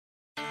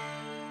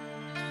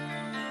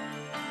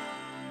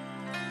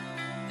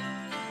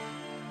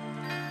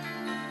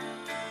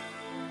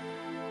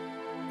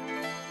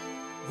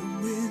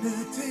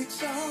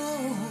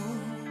song.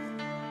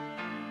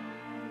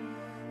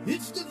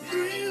 It's the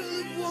thrill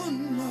of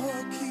one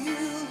more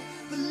kill,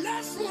 the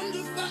last one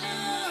to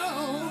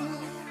fall.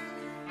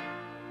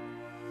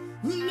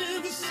 We'll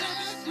never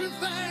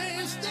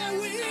sacrifice their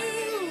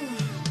will.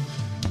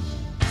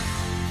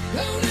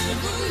 Don't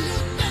ever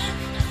look back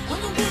on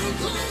the world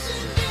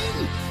closing in.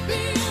 Be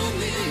on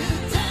the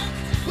attack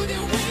with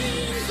your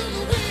wings on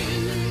the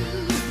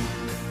wind.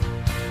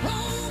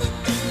 All the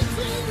things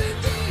will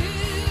begin.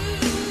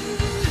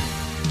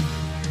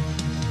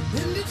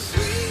 And it's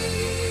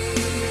sweet,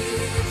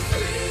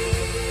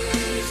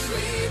 sweet,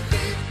 sweet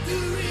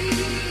victory.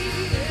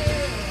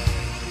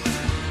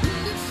 Yeah.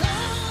 And it's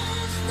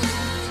ours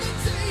for the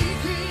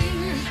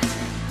taking.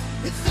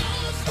 It's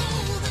ours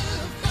for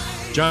the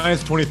fight.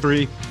 Giants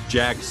 23,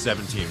 Jags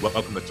 17.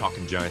 Welcome to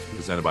Talking Giants,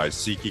 presented by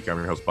SeatGeek. I'm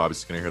your host, Bobby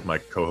Skinner, here with my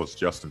co-host,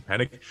 Justin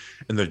Pennick.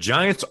 And the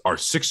Giants are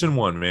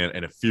 6-1, man,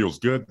 and it feels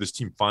good. This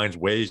team finds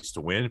ways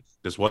to win.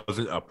 This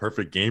wasn't a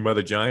perfect game by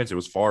the Giants. It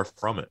was far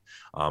from it.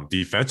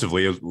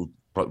 Defensively, it was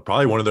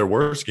probably one of their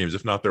worst games,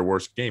 if not their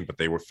worst game, but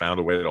they found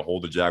a way to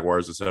hold the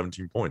Jaguars to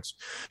 17 points.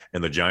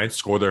 And the Giants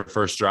scored their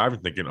first drive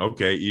and thinking,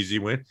 okay, easy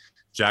win.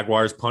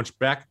 Jaguars punch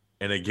back.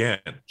 And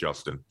again,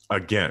 Justin,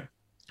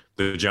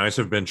 the Giants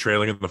have been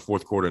trailing in the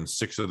fourth quarter in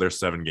 6 of their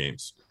 7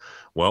 games.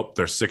 Well,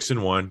 they're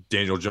 6-1.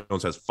 Daniel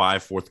Jones has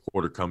 5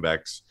 fourth-quarter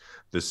comebacks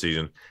this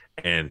season,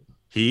 and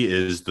he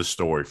is the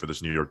story for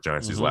this New York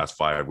Giants these last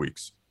 5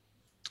 weeks.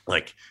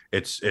 Like,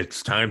 it's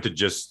time to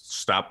just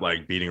stop,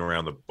 like, beating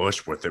around the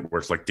bush with it, where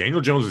it's like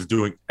Daniel Jones is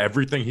doing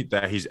everything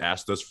that he's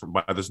asked us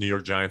by this New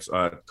York Giants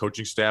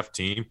coaching staff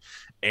team,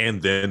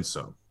 and then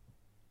some.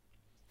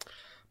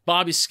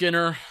 Bobby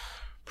Skinner,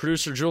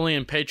 producer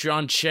Julian,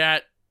 Patreon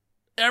chat,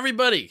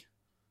 everybody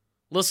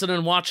listening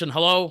and watching,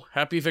 hello,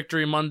 happy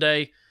Victory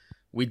Monday.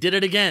 We did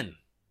it again.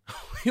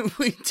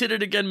 We did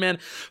it again, man.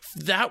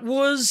 That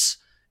was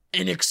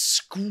an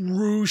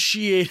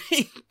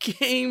excruciating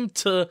game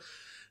to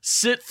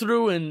sit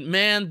through, and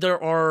man, there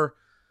are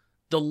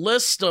the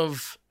list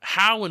of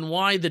how and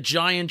why the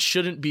Giants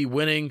shouldn't be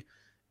winning.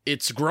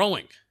 It's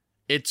growing.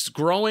 It's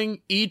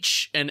growing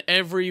each and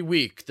every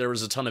week. There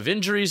was a ton of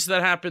injuries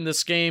that happened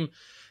this game.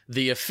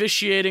 The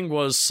officiating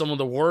was some of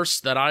the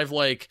worst that I've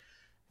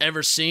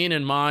ever seen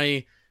in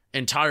my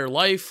entire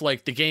life.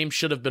 Like, the game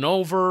should have been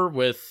over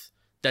with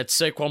that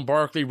Saquon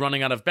Barkley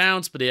running out of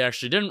bounds, but he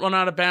actually didn't run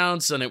out of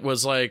bounds, and it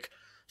was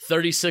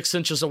 36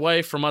 inches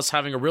away from us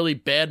having a really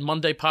bad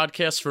Monday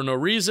podcast for no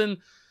reason.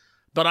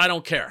 But I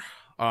don't care.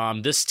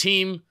 This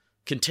team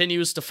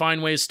continues to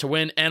find ways to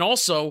win, and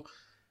also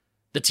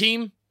the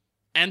team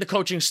and the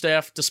coaching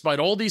staff, despite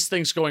all these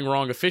things going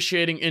wrong,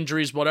 officiating,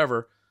 injuries,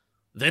 whatever,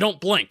 they don't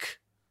blink.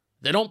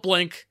 They don't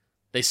blink.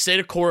 They stay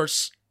the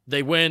course.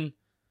 They win.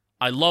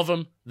 I love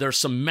them. There's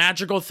some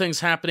magical things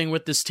happening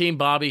with this team,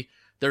 Bobby.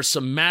 There's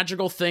some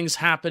magical things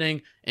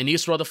happening in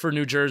East Rutherford,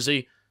 New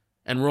Jersey,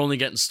 and we're only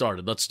getting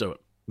started. Let's do it.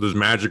 There's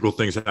magical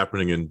things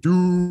happening in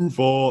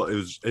Duval.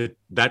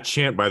 That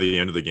chant by the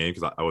end of the game,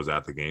 because I was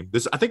at the game.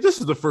 I think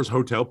this is the first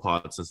hotel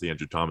pod since the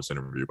Andrew Thomas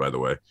interview, by the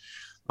way.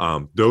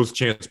 Those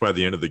chants by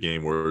the end of the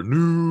game were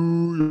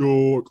New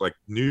York.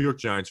 New York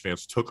Giants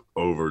fans took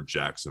over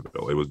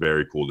Jacksonville. It was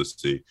very cool to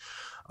see.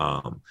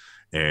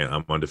 And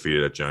I'm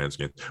undefeated at Giants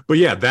games. But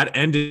yeah, that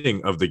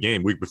ending of the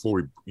game, week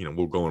before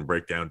we'll go and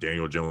break down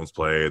Daniel Jones'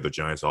 play, the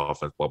Giants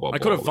offense, blah, blah, blah. I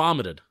could have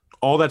vomited.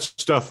 All that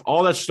stuff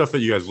that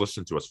you guys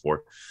listen to us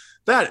for.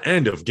 That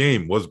end of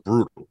game was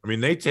brutal. I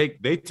mean, they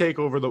take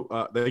over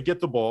they get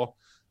the ball,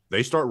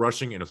 they start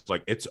rushing, and it's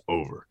like, it's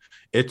over.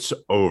 It's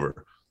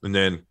over. And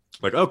then,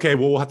 okay,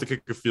 well, we'll have to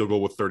kick a field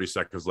goal with 30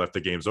 seconds left.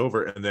 The game's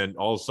over. And then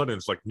all of a sudden,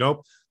 it's like,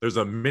 nope, there's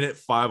a minute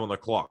 5 on the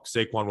clock.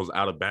 Saquon was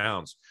out of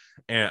bounds.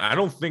 And I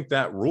don't think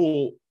that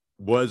rule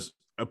was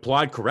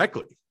applied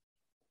correctly.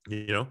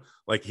 He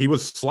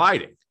was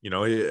sliding.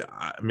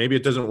 Maybe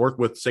it doesn't work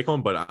with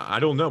Saquon, but I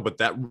don't know. But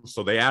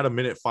so they add a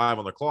minute 5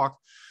 on the clock.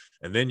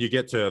 And then you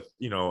get to,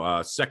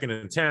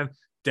 2nd and 10.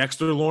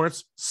 Dexter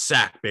Lawrence,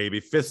 sack, baby.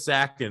 5th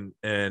sack and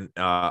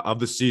of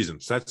the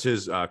season. So that's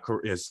his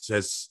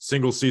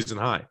single season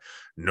high.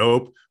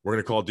 Nope, we're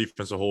going to call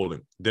defensive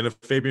holding. Then a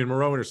Fabian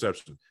Moreau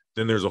interception.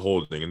 Then there's a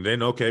holding. And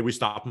then, okay, we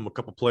stop them a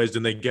couple plays.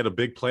 Then they get a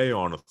big play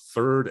on a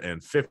 3rd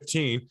and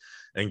 15.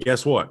 And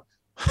guess what?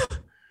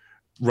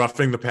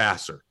 Roughing the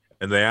passer.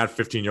 And they add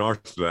 15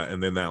 yards to that.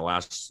 And then that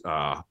last,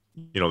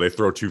 they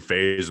throw 2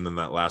 fades. And then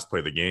that last play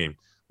of the game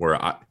where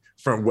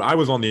I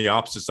was on the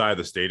opposite side of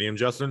the stadium,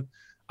 Justin.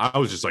 I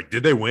was just like,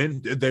 did they win?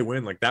 Did they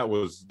win? That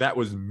was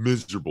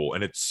miserable.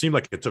 And it seemed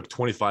like it took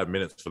 25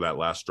 minutes for that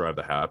last drive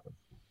to happen.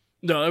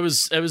 No, it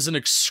was an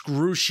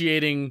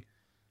excruciating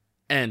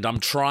end.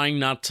 I'm trying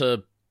not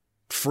to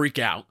freak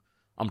out.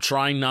 I'm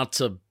trying not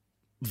to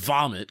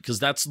vomit, because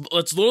that's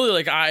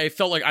literally I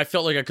felt like I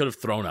could have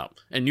thrown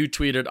up. And you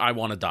tweeted, I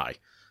want to die.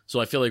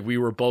 So I feel like we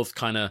were both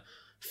kind of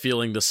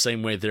feeling the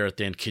same way there at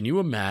the end. Can you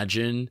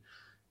imagine?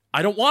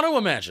 I don't want to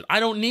imagine.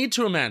 I don't need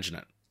to imagine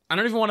it. I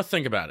don't even want to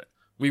think about it.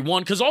 We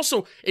won, because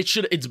also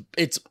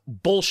it's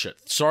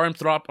bullshit. Sorry,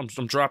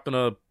 I'm dropping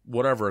a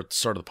whatever at the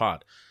start of the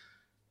pod.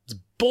 It's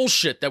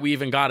bullshit that we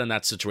even got in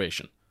that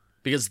situation,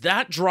 because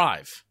that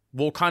drive,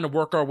 we'll kind of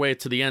work our way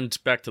to the end,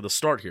 back to the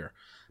start here.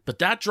 But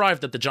that drive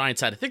that the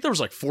Giants had, I think there was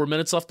like 4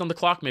 minutes left on the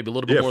clock, maybe a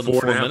little bit more than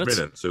 4 minutes.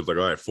 So it was like,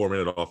 all right,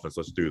 4-minute offense.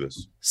 Let's do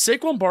this.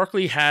 Saquon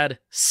Barkley had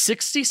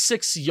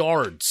 66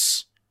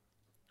 yards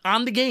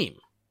on the game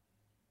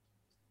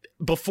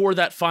before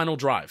that final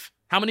drive.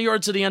 How many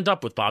yards did he end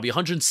up with, Bobby?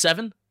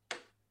 107?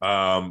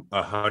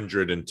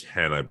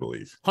 110, I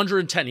believe.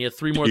 110. He had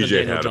 3 more than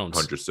Daniel Jones.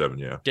 107,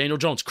 yeah. Daniel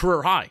Jones,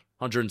 career high,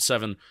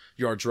 107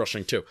 yards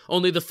rushing too.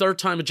 Only the third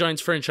time in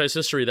Giants franchise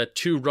history that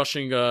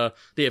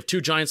they have 2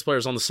 Giants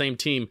players on the same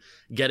team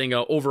getting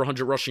over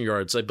 100 rushing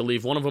yards. I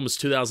believe one of them was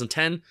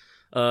 2010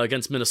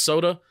 against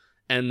Minnesota,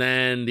 and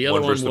then the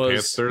other one was the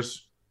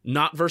Panthers.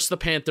 Not versus the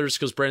Panthers,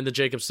 because Brandon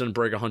Jacobs didn't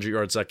break 100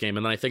 yards that game.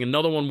 And then I think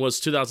another one was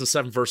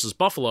 2007 versus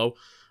Buffalo,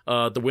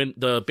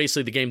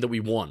 basically the game that we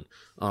won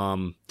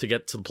to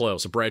get to the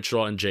playoffs. So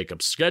Bradshaw and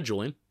Jacobs.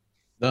 Scheduling.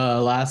 The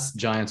last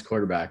Giants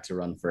quarterback to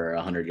run for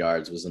 100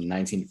 yards was in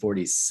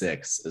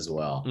 1946 as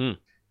well.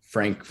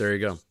 There you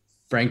go.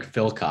 Frank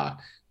Philcock.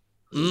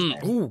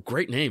 Ooh,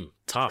 great name.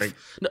 Tough.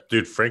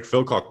 Frank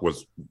Philcock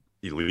was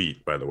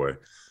elite, by the way.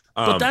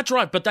 But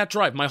that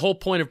drive, my whole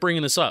point of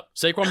bringing this up,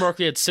 Saquon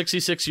Barkley had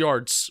 66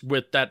 yards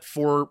with that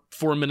 4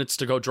 minutes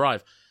to go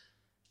drive.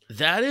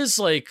 That is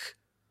like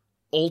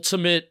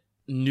ultimate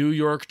New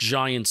York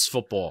Giants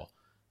football.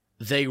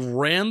 They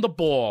ran the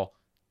ball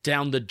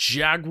down the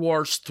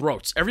Jaguars'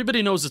 throats.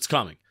 Everybody knows it's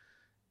coming.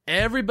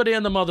 Everybody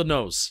and the mother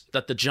knows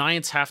that the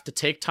Giants have to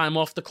take time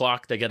off the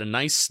clock. They get a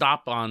nice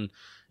stop on,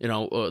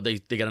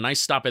 they get a nice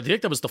stop. I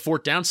think that was the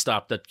 4th down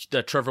stop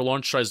that Trevor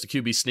Lawrence tries to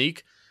QB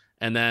sneak,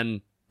 and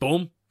then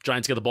boom,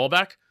 Giants get the ball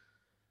back.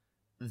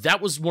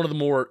 That was one of the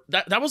more,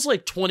 that was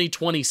like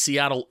 2020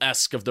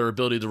 Seattle-esque of their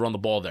ability to run the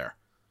ball there.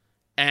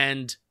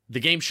 And the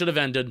game should have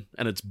ended,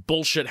 and it's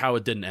bullshit how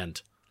it didn't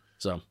end.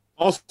 So,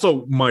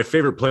 also, my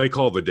favorite play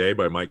call of the day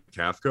by Mike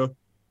Kafka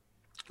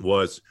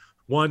was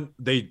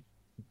the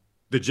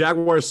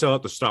Jaguars sell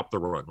out to stop the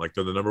run. Like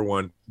they're the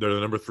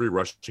number 3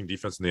 rushing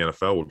defense in the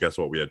NFL. Well, guess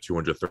what? We had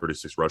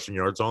 236 rushing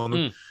yards on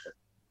them.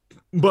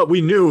 But we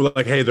knew,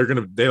 like, hey,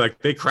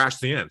 they crashed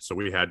the end. So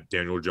we had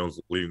Daniel Jones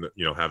leading,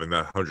 having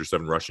that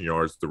 107 rushing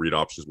yards. The read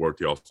options worked.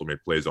 He also made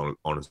plays on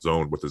his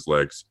own with his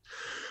legs.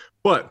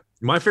 But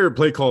my favorite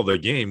play call of the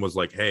game was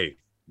like, hey,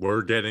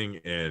 we're getting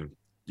in,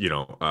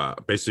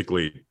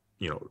 basically,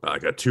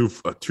 like a two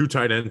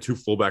tight end, 2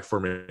 fullback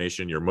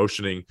formation. You're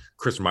motioning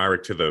Chris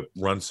Myrick to the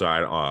run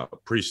side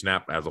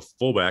pre-snap as a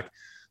fullback.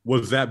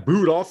 Was that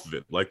boot off of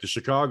it, like the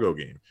Chicago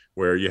game,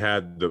 where you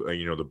had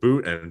the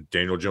boot and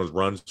Daniel Jones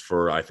runs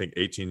for, I think,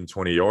 18,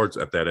 20 yards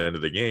at that end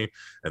of the game,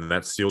 and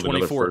that sealed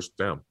 24. Another first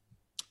down.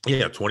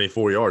 Yeah,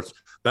 24 yards.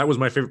 That was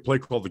my favorite play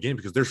call of the game,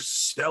 because they're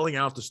selling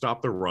out to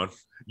stop the run.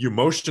 You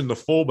motion the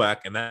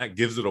fullback, and that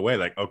gives it away.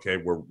 Like, okay,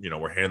 we're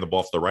handing the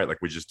ball to the right,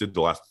 like we just did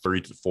the last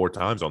 3 to 4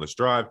 times on this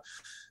drive,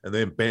 and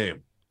then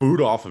bam, boot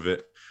off of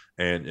it,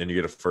 and you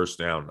get a first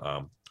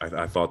down.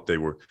 I thought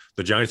the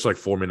Giants' like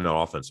 4-minute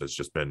offense has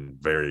just been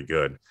very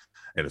good,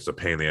 and it's a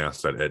pain in the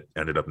ass that it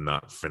ended up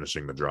not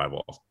finishing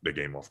the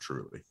game off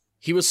truly.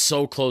 He was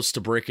so close to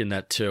breaking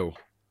that too.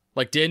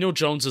 Like, Daniel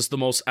Jones is the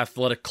most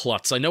athletic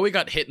klutz. I know he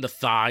got hit in the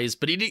thighs,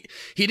 but he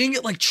didn't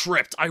get like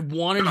tripped. I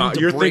wanted him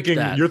to break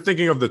that. You're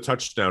thinking of the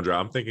touchdown drive.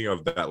 I'm thinking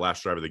of that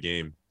last drive of the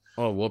game.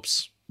 Oh,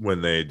 whoops!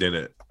 When they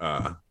didn't,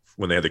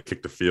 when they had to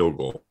kick the field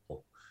goal.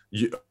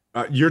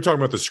 You're talking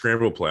about the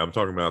scramble play. I'm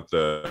talking about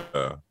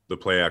the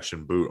play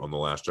action boot on the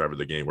last drive of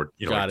the game, where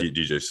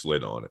DJ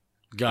slid on it.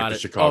 Got like it.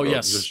 Chicago,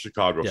 yes, the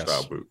Chicago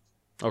style boot.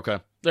 Okay,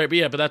 but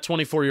that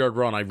 24-yard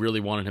run, I really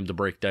wanted him to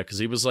break that, because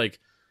he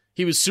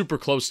was super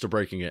close to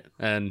breaking it,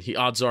 and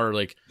odds are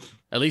like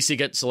at least he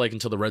gets like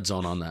into the red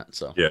zone on that.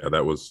 So yeah,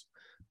 that was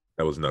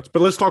nuts.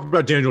 But let's talk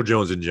about Daniel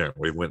Jones in general.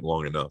 We went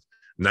long enough.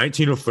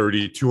 19 of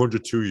 30,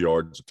 202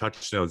 yards, a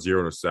touchdown,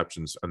 0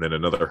 interceptions, and then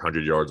another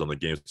 100 yards on the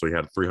game. So he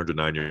had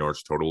 309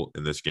 yards total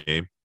in this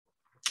game.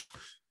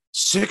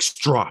 6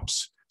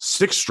 drops.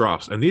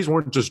 And these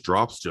weren't just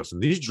drops,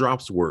 Justin. These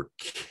drops were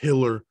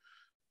killer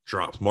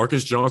drops.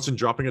 Marcus Johnson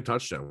dropping a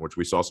touchdown, which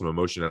we saw some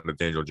emotion out of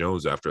Daniel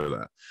Jones after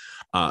that.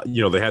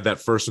 They had that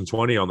 1st and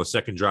 20 on the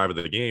second drive of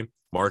the game.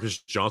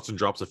 Marcus Johnson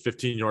drops a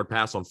 15-yard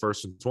pass on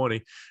 1st and 20,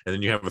 and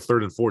then you have a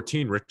 3rd and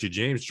 14. Richie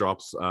James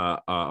drops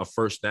a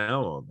first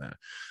down on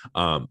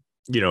that.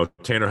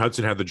 Tanner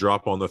Hudson had the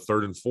drop on the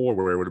 3rd and 4,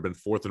 where it would have been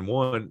 4th and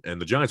 1,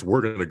 and the Giants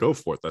were going to go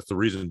for it. That's the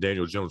reason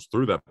Daniel Jones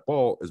threw that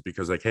ball, is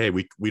because, like, hey,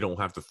 we don't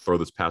have to throw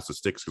this past the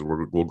sticks,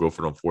 because we'll go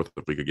for it on 4th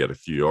if we could get a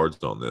few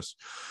yards on this.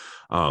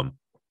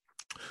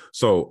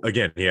 So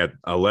again, he had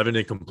 11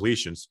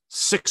 incompletions.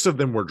 6 of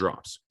them were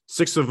drops.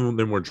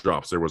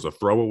 There was a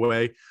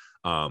throwaway.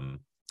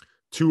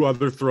 2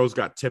 other throws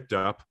got tipped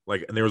up.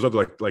 And there was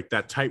other like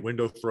that tight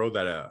window throw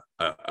that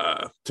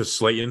to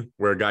Slayton,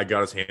 where a guy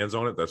got his hands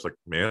on it. That's like,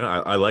 man,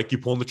 I like you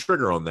pulling the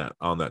trigger on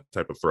that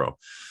type of throw.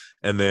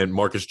 And then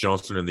Marcus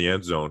Johnson in the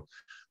end zone.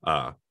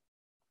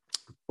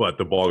 But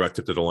the ball got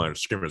tipped at the line of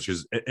scrimmage,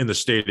 because in the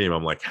stadium,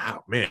 I'm like,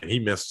 oh, man, he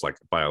missed like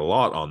by a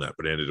lot on that,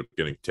 but ended up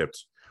getting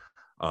tipped.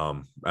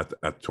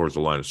 at towards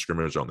the line of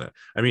scrimmage on that.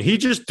 I mean, he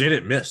just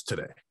didn't miss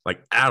today,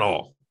 like at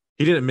all.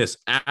 He didn't miss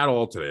at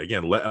all today.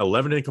 Again,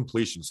 11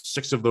 incompletions,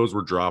 6 of those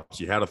were drops.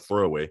 He had a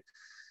throwaway.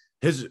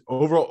 His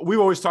overall, we've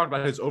always talked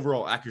about his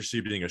overall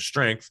accuracy being a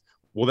strength.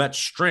 Well, that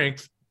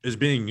strength is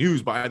being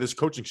used by this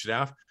coaching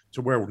staff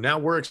to where now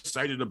we're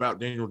excited about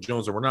Daniel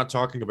Jones, and we're not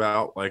talking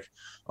about like,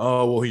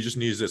 oh, well, he just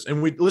needs this.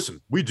 And we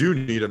do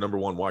need a number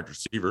 1 wide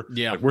receiver.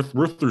 Yeah. Like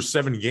we're through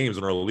 7 games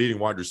and our leading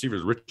wide receiver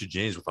is Richie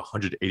James with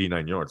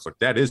 189 yards. Like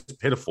that is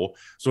pitiful.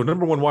 So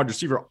number 1 wide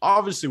receiver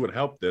obviously would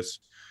help this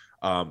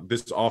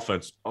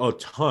offense a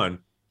ton.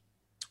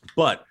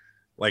 But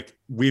like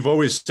we've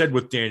always said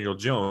with Daniel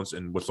Jones,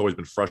 and what's always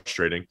been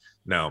frustrating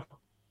now,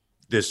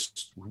 his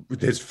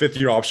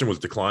 5th-year option was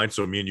declined.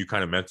 So me and you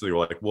kind of mentally were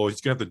like, well,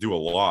 he's going to have to do a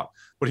lot.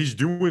 But he's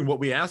doing what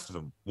we asked of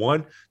him.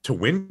 1, to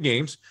win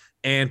games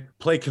and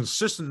play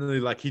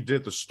consistently like he did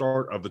at the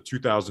start of the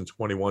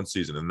 2021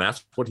 season. And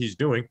that's what he's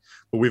doing.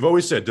 But we've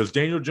always said, does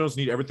Daniel Jones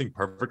need everything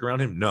perfect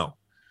around him? No.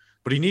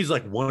 But he needs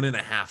like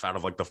 1.5 out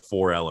of like the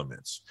 4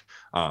 elements.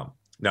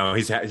 Now,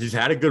 he's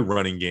had a good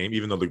running game,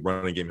 even though the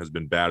running game has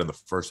been bad in the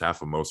first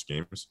half of most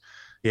games.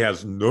 He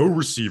has no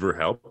receiver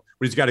help, but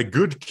he's got a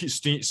good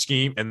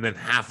scheme and then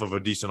half of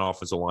a decent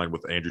offensive line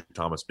with Andrew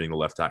Thomas being the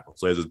left tackle.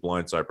 So he has his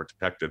blind side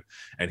protected,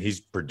 and he's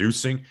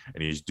producing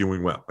and he's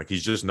doing well. Like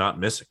he's just not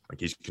missing. Like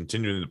he's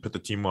continuing to put the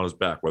team on his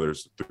back, whether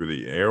it's through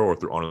the air or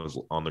through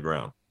on the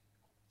ground.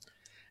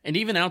 And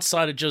even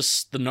outside of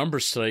just the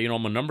numbers today,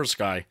 I'm a numbers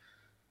guy.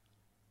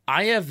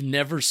 I have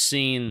never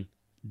seen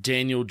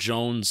Daniel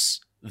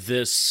Jones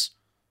this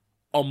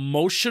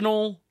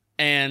emotional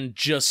and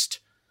just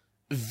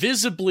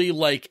visibly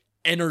like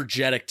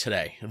energetic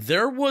today.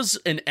 There was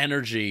an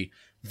energy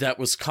that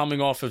was coming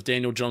off of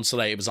Daniel Jones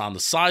today. It was on the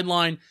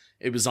sideline.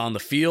 It was on the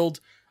field.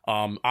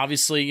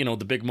 Obviously,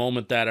 the big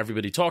moment that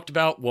everybody talked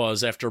about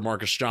was after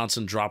Marcus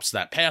Johnson drops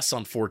that pass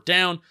on 4th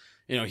down.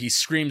 He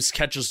screams,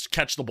 catch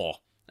the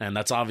ball. And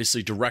that's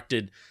obviously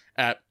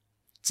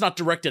it's not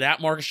directed at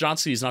Marcus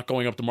Johnson. He's not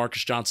going up to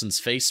Marcus Johnson's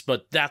face,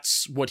 but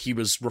that's what he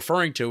was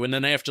referring to. And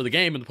then after the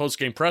game, in the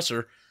post-game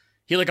presser,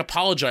 he like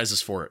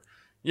apologizes for it.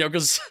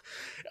 Because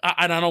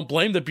I don't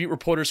blame the beat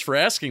reporters for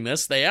asking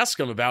this. They ask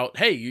him about,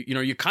 hey,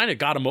 you kind of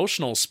got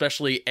emotional,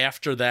 especially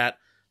after that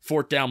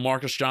 4th down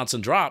Marcus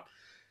Johnson drop.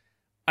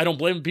 I don't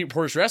blame the beat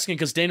reporters for asking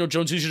because Daniel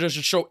Jones usually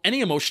doesn't show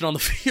any emotion on the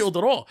field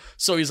at all.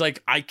 So he's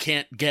like, I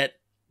can't get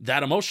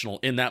that emotional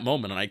in that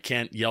moment, and I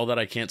can't yell that,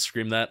 I can't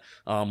scream that.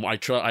 I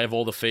have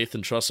all the faith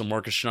and trust in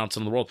Marcus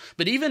Johnson in the world.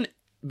 But even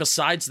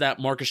besides that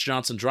Marcus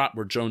Johnson drop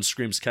where Jones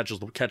screams catch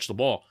the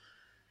ball,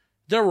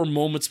 there were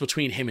moments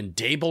between him and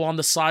Dable on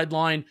the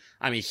sideline.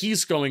 I mean,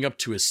 he's going up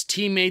to his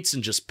teammates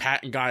and just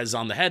patting guys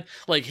on the head.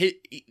 Like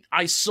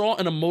I saw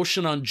an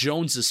emotion on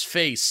Jones's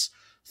face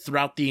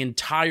throughout the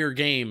entire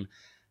game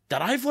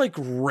that I've like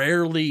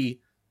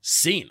rarely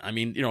seen. I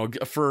mean,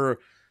 for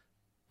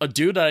a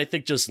dude that I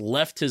think just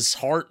left his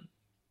heart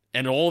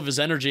and all of his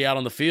energy out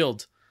on the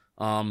field.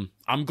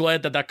 I'm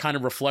glad that kind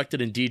of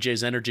reflected in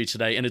DJ's energy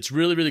today. And it's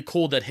really, really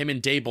cool that him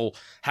and Dable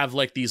have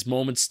like these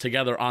moments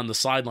together on the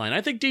sideline.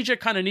 I think DJ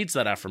kind of needs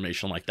that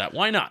affirmation like that.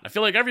 Why not? I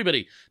feel like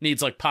everybody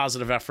needs like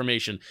positive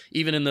affirmation,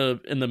 even in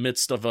the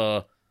midst of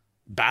a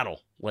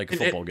battle, like a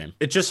football game.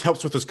 It just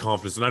helps with his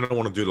confidence. And I don't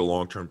want to do the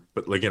long term,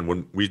 but again,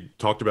 when we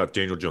talked about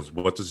Daniel Jones,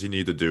 what does he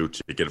need to do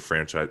to get a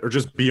franchise or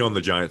just be on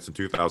the Giants in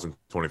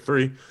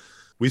 2023?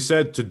 We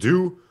said to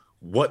do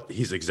what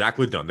he's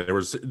exactly done. There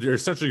are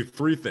essentially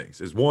 3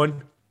 things. Is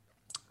 1,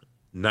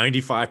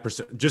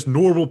 95%, just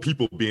normal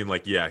people being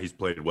like, yeah, he's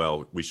played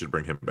well, we should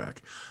bring him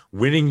back.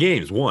 Winning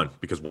games, 1,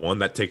 because 1,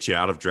 that takes you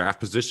out of draft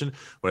position.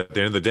 But at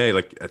the end of the day,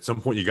 like at some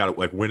point you got to,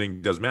 like,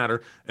 winning does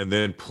matter. And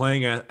then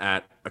playing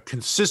at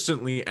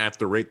consistently at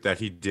the rate that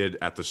he did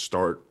at the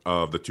start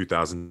of the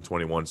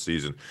 2021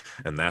 season.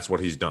 And that's what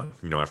he's done.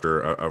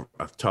 After a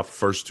tough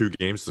first 2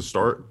 games to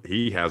start,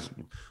 he has,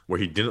 where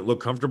he didn't look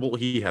comfortable,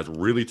 he has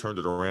really turned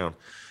it around.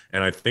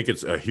 And I think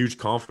it's a huge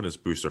confidence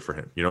booster for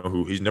him,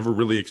 who he's never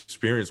really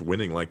experienced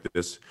winning like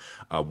this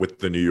with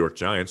the New York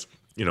Giants.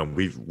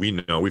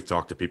 We've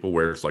talked to people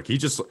where it's like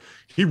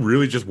he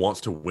really just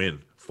wants to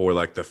win for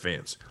like the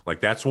fans.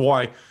 Like that's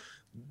why,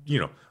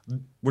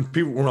 when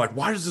people were like,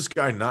 why does this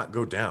guy not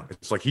go down?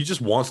 It's like he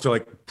just wants to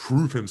like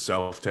prove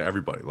himself to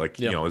everybody.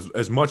 Like,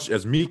 as much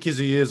as meek as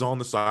he is on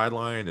the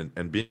sideline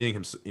and being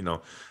him,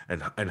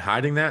 and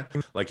hiding that,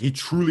 like he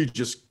truly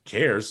just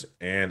cares,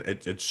 and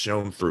it's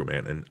shown through,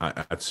 man. And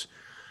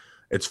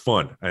it's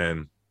fun.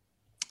 And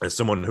as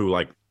someone who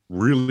like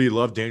really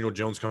loved Daniel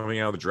Jones coming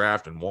out of the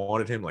draft and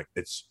wanted him, like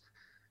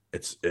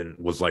and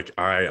was like,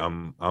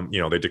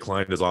 they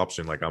declined his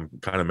option. Like I'm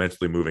kind of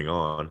mentally moving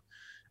on.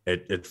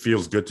 It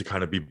feels good to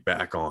kind of be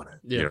back on it.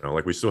 Yeah.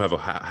 Like we still have a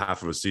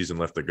half of a season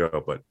left to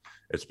go, but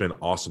it's been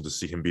awesome to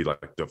see him be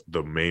like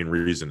the main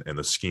reason, and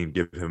the scheme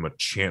give him a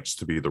chance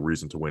to be the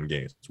reason to win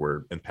games,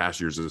 where in past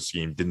years the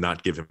scheme did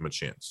not give him a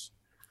chance.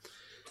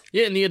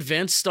 Yeah, and the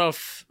advanced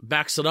stuff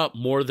backs it up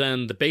more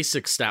than the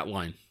basic stat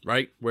line,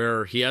 right?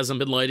 Where he hasn't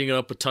been lighting it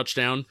up with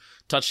touchdown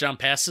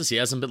passes. He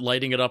hasn't been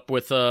lighting it up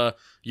with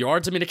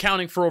yards. I mean,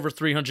 accounting for over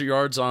 300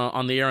 yards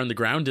on the air and the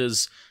ground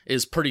is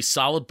pretty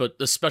solid, but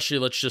especially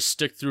let's just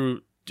stick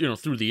through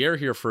the air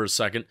here for a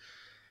second.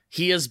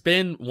 He has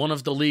been one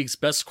of the league's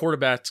best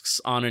quarterbacks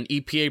on an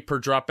EPA per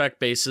dropback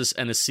basis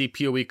and a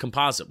CPOE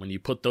composite. When you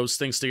put those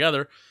things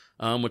together,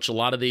 which a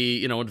lot of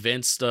the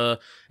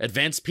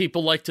advanced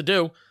people like to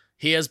do,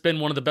 he has been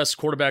one of the best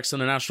quarterbacks in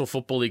the National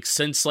Football League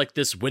since like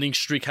this winning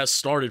streak has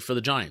started for the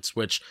Giants,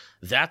 which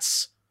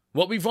that's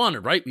what we've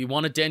wanted, right? We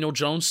wanted Daniel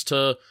Jones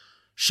to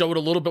show it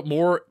a little bit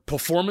more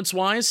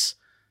performance-wise.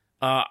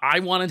 I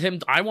wanted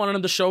him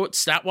to show it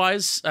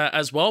stat-wise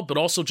as well, but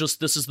also just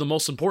this is the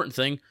most important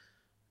thing,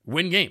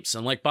 win games.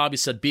 And like Bobby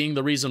said, being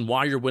the reason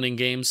why you're winning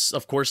games.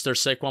 Of course,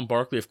 there's Saquon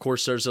Barkley. Of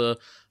course, there's a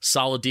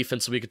solid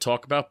defense that we could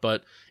talk about,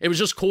 but it was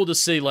just cool to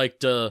see like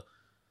the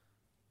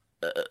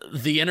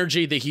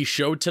energy that he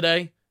showed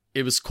today.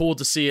 It was cool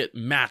to see it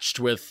matched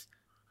with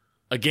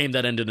a game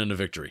that ended in a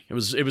victory. It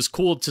was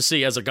cool to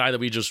see as a guy that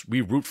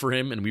we root for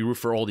him and we root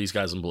for all these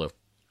guys in blue.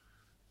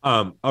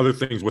 Other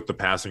things with the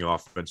passing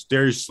offense,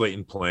 Darius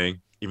Slayton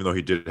playing, even though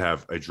he did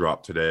have a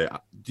drop today.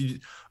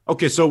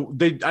 So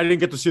I didn't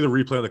get to see the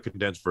replay on the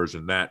condensed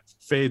version. That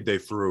fade they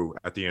threw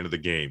at the end of the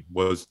game,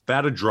 was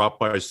that a drop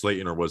by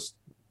Slayton or was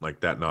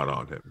like that not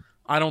on him?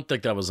 I don't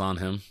think that was on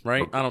him,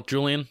 right? Okay.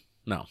 Julian?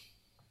 No.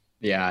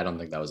 Yeah, I don't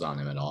think that was on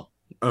him at all.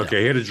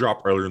 Okay, He had a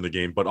drop earlier in the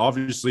game, but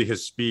obviously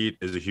his speed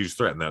is a huge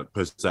threat, and that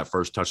puts that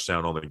first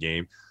touchdown on the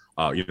game.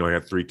 He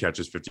had 3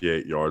 catches,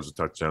 58 yards, a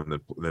touchdown,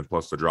 then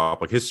plus the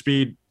drop. Like his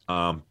speed,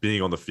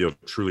 being on the field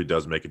truly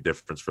does make a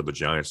difference for the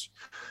Giants.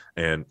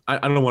 And I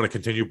don't want to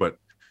continue, but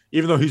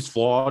even though he's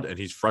flawed and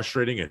he's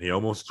frustrating and he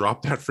almost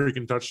dropped that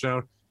freaking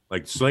touchdown,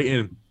 like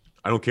Slayton,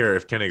 I don't care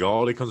if Kenny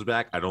Galladay comes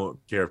back. I don't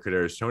care if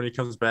Kadarius Toney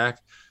comes back.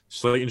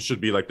 Slayton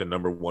should be like the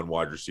number 1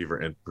 wide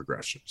receiver in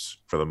progressions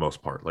for the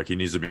most part. Like he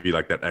needs to be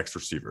like that X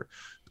receiver.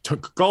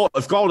 If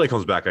Galladay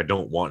comes back, I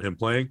don't want him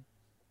playing.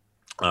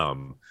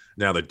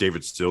 Now that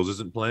David Stills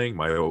isn't playing,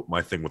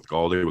 my thing with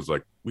Galladay was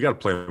like, we got to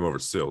play him over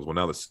Stills. Well,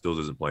 now that Stills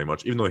isn't playing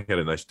much, even though he had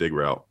a nice dig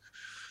route.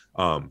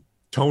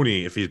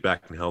 Tony, if he's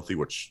back and healthy,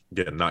 which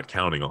again, not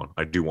counting on,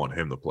 I do want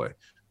him to play.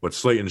 But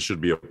Slayton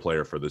should be a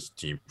player for this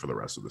team for the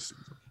rest of the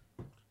season.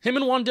 Him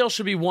and Wan'Dale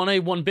should be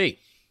 1A, 1B.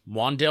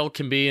 Wan'Dale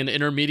can be an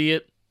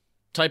intermediate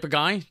type of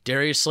guy.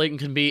 Darius Slayton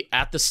can be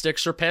at the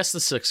sticks or past the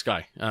six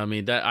guy. I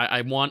mean, that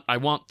I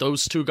want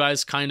those two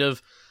guys kind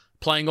of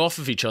playing off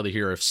of each other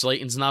here. If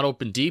Slayton's not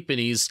open deep and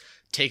he's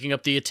taking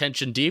up the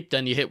attention deep,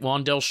 then you hit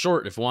Wan'Dale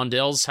short. If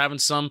Wan'Dale's having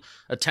some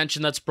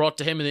attention that's brought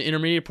to him in the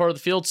intermediate part of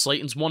the field,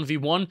 Slayton's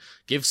 1v1,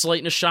 give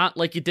Slayton a shot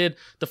like you did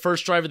the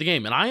first drive of the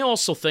game. And I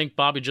also think,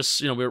 Bobby,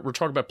 just, we're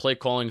talking about play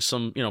calling,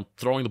 some,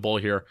 throwing the ball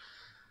here.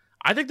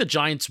 I think the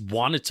Giants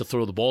wanted to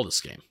throw the ball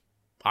this game.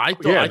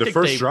 The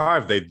first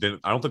drive, they didn't.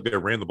 I don't think they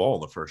ran the ball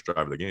in the first drive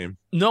of the game.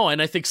 No,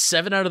 and I think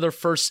 7 out of their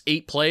first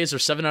 8 plays or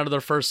 7 out of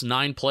their first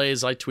 9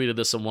 plays, I tweeted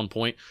this at one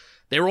point,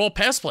 they were all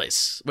pass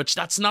plays, which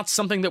that's not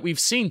something that we've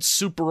seen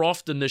super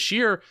often this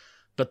year.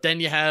 But then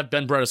you have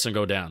Ben Bredesen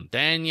go down.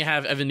 Then you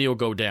have Evan Neal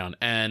go down.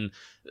 And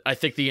I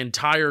think the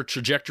entire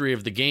trajectory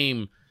of the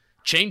game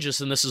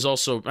changes. And this is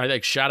also, I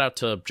think, shout out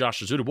to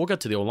Josh Azudu. We'll get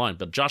to the O-line,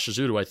 but Josh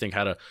Azudu, I think,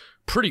 had a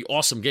pretty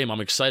awesome game. I'm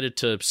excited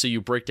to see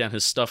you break down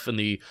his stuff in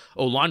the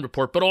O-line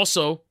report, but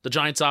also the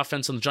Giants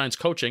offense and the Giants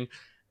coaching.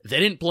 They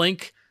didn't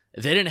blink.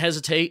 They didn't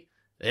hesitate.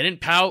 They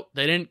didn't pout.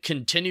 They didn't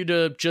continue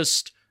to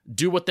just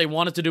do what they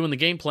wanted to do in the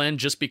game plan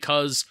just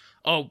because,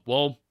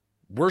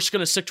 we're just going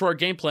to stick to our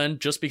game plan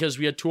just because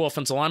we had 2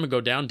 offensive linemen go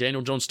down.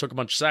 Daniel Jones took a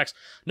bunch of sacks.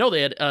 No,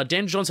 they had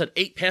Daniel Jones had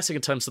 8 passing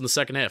attempts in the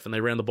second half, and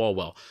they ran the ball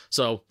well.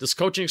 So this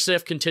coaching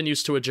staff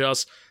continues to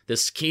adjust.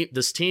 This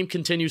team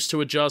continues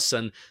to adjust,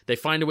 and they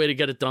find a way to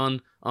get it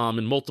done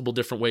in multiple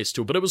different ways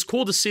too. But it was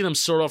cool to see them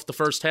start off the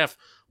first half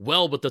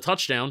well with the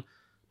touchdown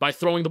by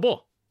throwing the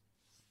ball.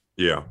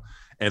 Yeah,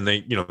 and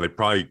they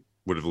probably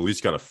would have at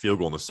least got a field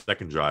goal in the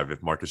second drive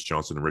if Marcus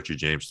Johnson and Richie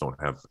James don't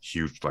have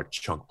huge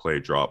chunk play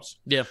drops.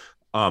 Yeah.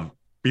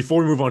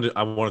 Before we move on,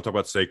 I want to talk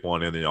about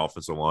Saquon and the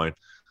offensive line.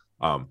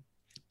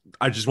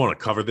 I just want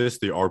to cover this,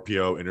 the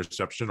RPO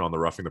interception on the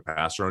roughing the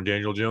passer on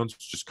Daniel Jones,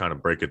 just kind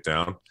of break it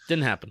down.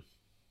 Didn't happen.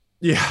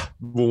 Yeah.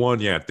 Well,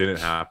 it didn't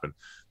happen.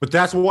 But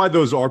that's why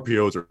those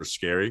RPOs are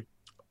scary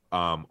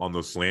on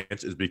those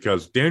slants, is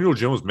because Daniel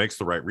Jones makes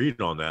the right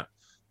read on that.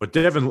 But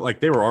Devin,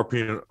 they are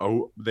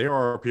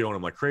RPOing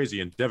him like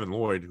crazy. And Devin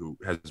Lloyd, who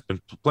has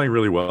been playing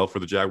really well for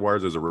the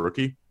Jaguars as a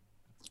rookie,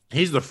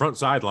 he's the front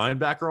side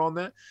linebacker on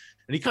that.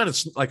 And he kind of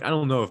I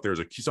don't know if there's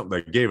something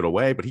that gave it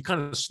away, but he kind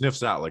of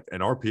sniffs out an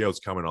RPO's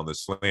coming on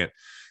this slant.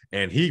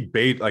 And he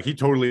he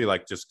totally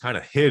just kind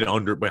of hid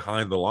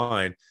behind the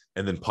line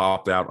and then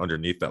popped out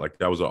underneath that.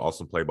 That was an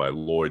awesome play by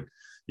Lloyd.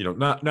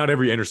 Not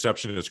every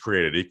interception is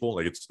created equal.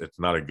 It's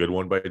not a good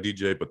one by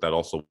DJ, but that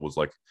also was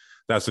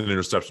that's an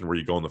interception where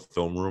you go in the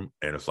film room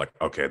and it's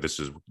okay, this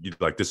is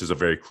a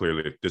very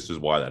clearly, this is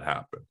why that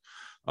happened.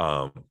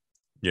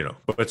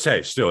 But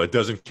hey, still, it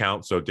doesn't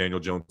count. So Daniel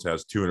Jones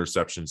has 2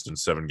 interceptions in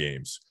 7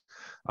 games,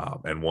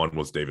 and one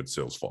was David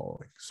Sills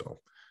falling. So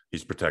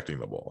he's protecting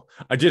the ball.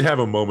 I did have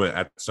a moment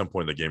at some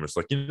point in the game. It's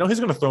like, he's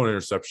going to throw an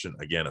interception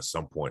again at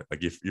some point.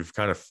 Like if you've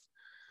kind of,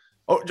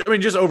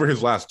 just over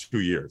his last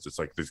 2 years, it's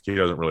like he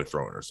doesn't really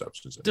throw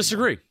interceptions anymore.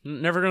 Disagree.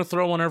 Never going to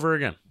throw one ever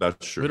again.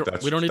 That's true.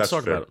 We don't need to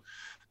talk about it.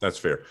 That's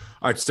fair.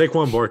 All right,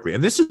 Saquon Barkley.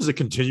 And this is a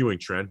continuing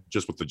trend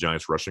just with the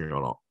Giants rushing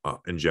on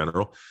in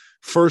general.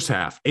 First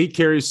half, 8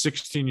 carries,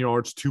 16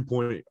 yards, 2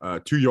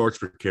 yards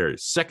per carry.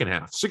 Second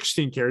half,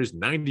 16 carries,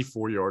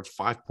 94 yards,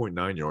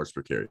 5.9 yards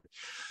per carry.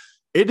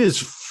 It is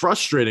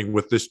frustrating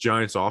with this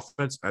Giants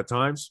offense at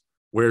times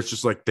where it's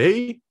just like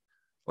they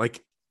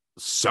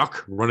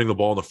suck running the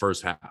ball in the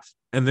first half.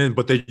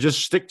 But they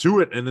just stick to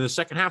it. And in the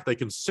second half, they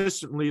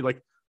consistently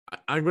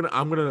I'm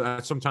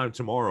gonna sometime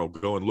tomorrow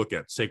go and look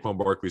at Saquon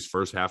Barkley's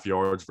first half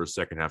yards versus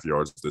second half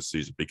yards this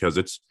season, because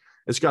it's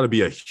got to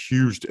be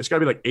it's got to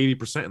be like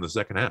 80% in the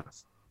second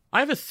half. I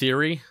have a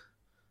theory.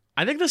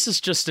 I think this is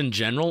just in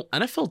general.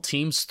 NFL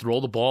teams throw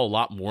the ball a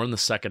lot more in the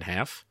second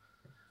half.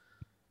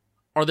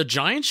 Are the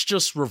Giants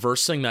just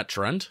reversing that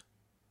trend?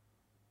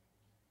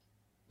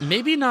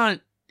 Maybe not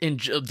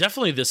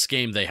definitely this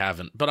game they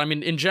haven't, but I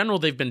mean in general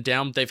they've been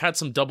down. They've had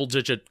some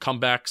double-digit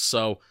comebacks,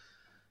 so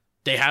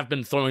they have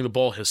been throwing the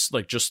ball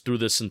just through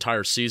this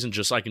entire season.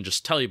 I can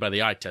just tell you by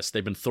the eye test,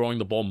 they've been throwing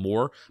the ball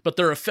more, but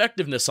their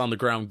effectiveness on the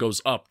ground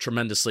goes up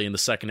tremendously in the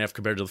second half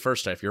compared to the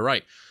first half. You're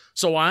right.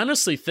 So I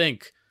honestly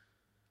think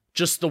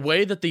just the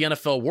way that the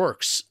NFL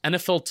works,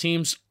 NFL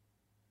teams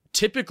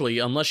typically,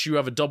 unless you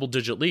have a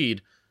double-digit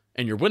lead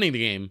and you're winning the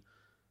game,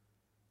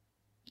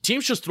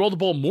 teams just throw the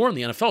ball more in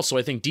the NFL. So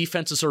I think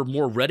defenses are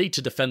more ready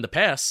to defend the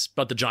pass,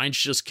 but the Giants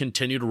just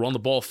continue to run the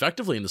ball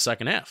effectively in the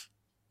second half.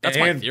 That's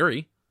my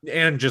theory.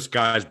 And just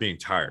guys being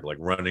tired, like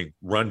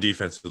run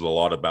defense is a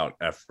lot about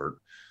effort.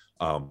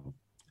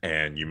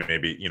 And you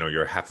maybe,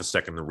 you're half a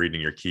second reading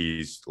your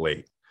keys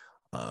late.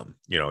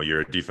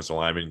 You're a defensive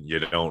lineman. You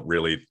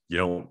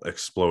don't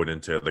explode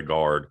into the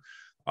guard,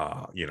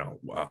 on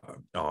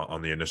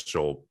the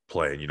initial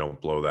play, and you don't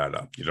blow that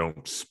up. You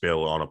don't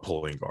spill on a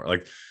pulling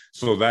guard.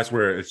 So that's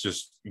where it's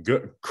just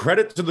good.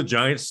 Credit to the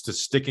Giants to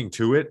sticking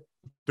to it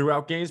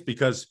throughout games,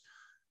 because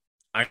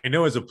I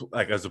know as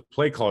a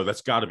play caller,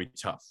 that's got to be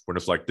tough when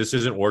it's like, this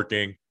isn't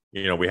working.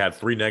 We had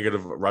 3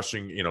 negative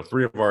rushing,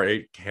 3 of our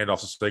 8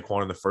 handoffs to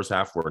Saquon in the first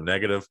half were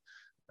negative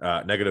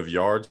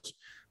yards.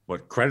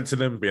 But credit to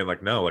them being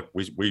like, no,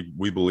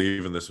 we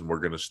believe in this and we're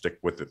going to stick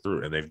with it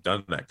through. And they've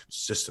done that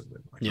consistently.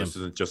 This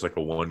isn't just like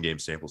a 1-game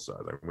sample size.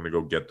 I'm going to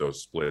go get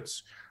those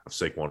splits of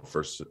Saquon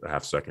first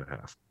half, second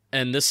half.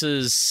 And this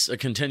is a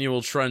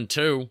continual trend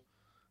too.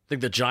 I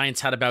think the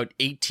Giants had about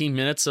 18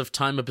 minutes of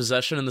time of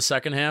possession in the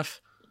second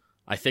half.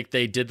 I think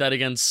they did that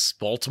against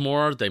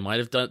Baltimore. They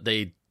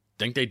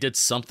think they did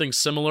something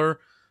similar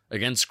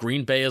against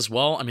Green Bay as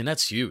well. I mean,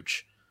 that's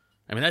huge.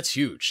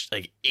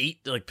 Like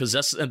 8,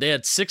 and they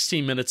had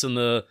 16 minutes in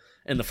the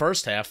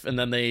first half, and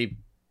then they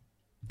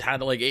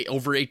had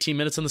over 18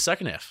 minutes in the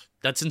second half.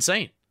 That's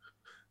insane.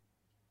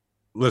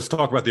 Let's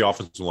talk about the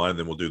offensive line, and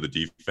then we'll do the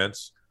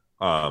defense.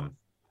 God,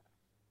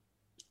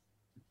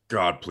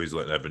 please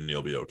let Evan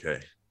Neal be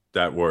okay.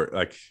 That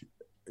were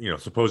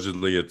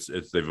supposedly it's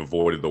they've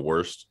avoided the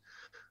worst.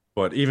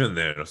 But even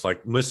then, it's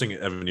like missing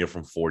Evan Neal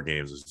from 4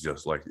 games is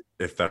just like,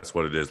 if that's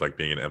what it is, like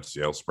being an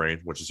MCL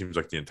sprain, which it seems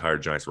like the entire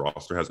Giants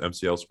roster has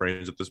MCL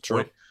sprains at this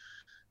point.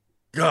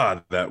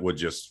 God, that would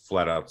just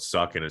flat out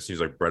suck. And it seems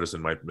like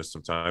Bredesen might miss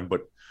some time.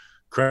 But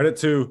credit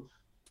to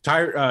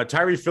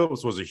Tyree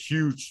Phillips was a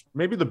huge,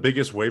 maybe the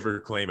biggest waiver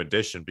claim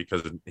addition,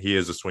 because he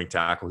is a swing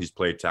tackle. He's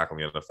played tackle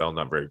in the NFL,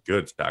 not very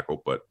good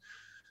tackle, but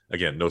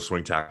again, no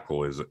swing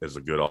tackle is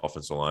a good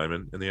offensive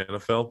lineman in the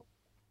NFL.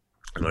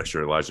 Unless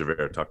you're Elijah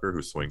Vera Tucker,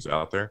 who swings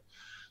out there.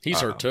 He's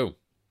hurt too.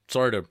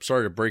 Sorry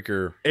to break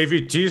your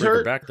AVT's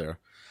hurt back there.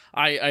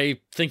 I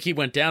think he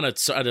went down at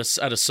a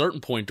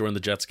certain point during the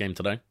Jets game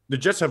today. The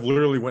Jets have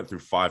literally went through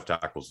 5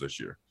 tackles this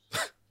year.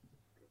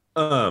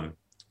 But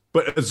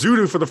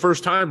Zudu for the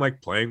first time,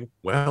 playing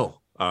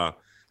well.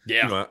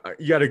 Yeah, I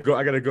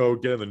gotta go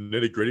get in the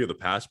nitty gritty of the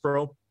pass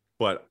pro.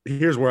 But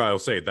here's where I'll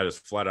say that is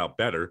flat out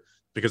better,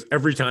 because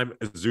every time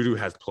Zudu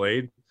has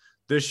played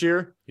this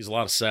year, he's a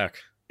lot of sack.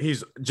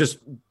 He's just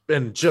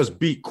been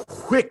beat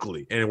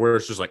quickly, and where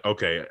it's just like,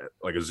 okay,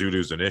 like a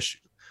Zudu's an issue,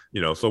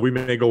 so we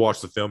may go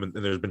watch the film, and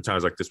there's been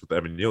times like this with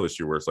Evan Neal this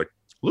year where it's like,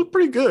 look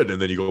pretty good, and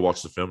then you go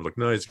watch the film, like,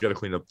 no, he's got to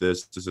clean up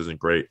this isn't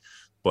great.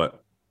 And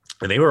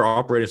they were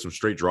operating some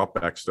straight drop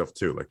back stuff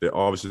too. Like, they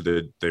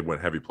obviously they went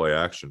heavy play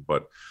action,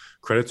 but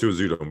credit to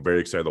Zudu. I'm very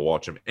excited to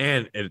watch him,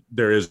 and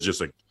there is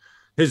just like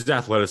his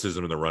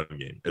athleticism in the run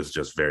game is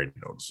just very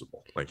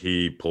noticeable. Like,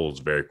 he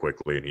pulls very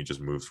quickly and he just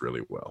moves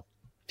really well.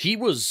 He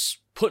was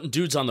putting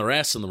dudes on their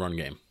ass in the run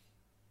game.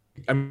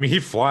 I mean, he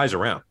flies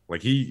around.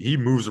 Like, he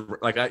moves.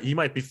 He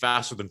might be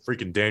faster than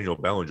freaking Daniel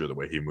Bellinger the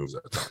way he moves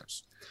at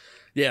times.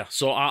 Yeah,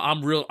 so I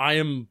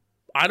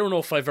don't know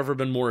if I've ever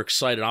been more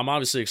excited. I'm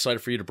obviously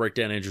excited for you to break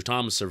down Andrew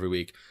Thomas every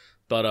week,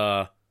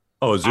 but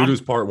Oh, Zudu's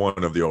part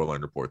one of the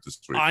O-line report this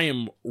week. I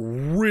am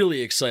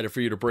really excited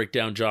for you to break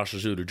down Josh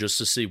Zudu just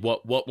to see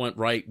what went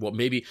right, what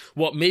maybe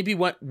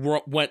went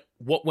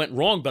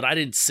wrong, but I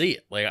didn't see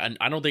it. Like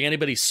I don't think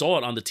anybody saw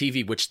it on the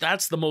TV, which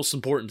that's the most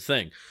important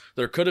thing.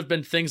 There could have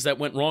been things that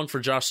went wrong for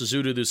Josh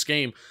Zudu this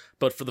game,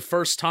 but for the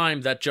first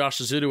time that Josh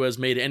Zudu has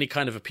made any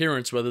kind of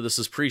appearance, whether this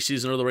is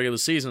preseason or the regular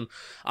season,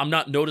 I'm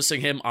not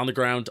noticing him on the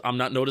ground. I'm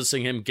not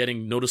noticing him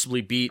getting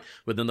noticeably beat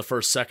within the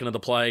first second of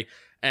the play.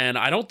 And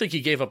I don't think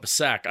he gave up a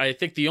sack. I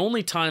think the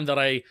only time that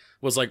I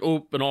was like,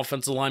 oh, an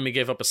offensive lineman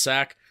gave up a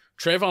sack,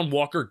 Trayvon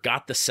Walker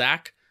got the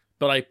sack,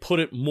 but I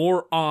put it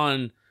more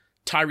on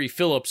Tyree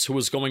Phillips, who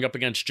was going up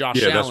against Josh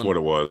Allen. Yeah, that's what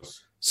it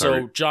was.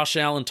 So Josh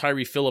Allen,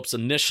 Tyree Phillips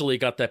initially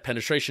got that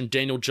penetration.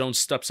 Daniel Jones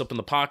steps up in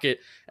the pocket,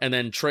 and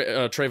then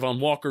Trayvon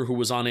Walker, who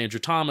was on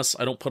Andrew Thomas.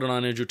 I don't put it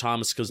on Andrew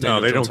Thomas because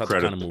no, they Jones don't had to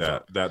credit kind of move that.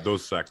 up. That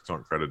those sacks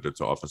aren't credited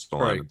to offensive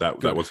line. Right.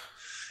 That was,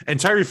 and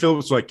Tyree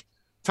Phillips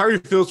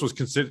was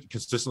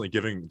consistently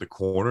giving the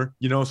corner,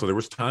 so there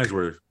was times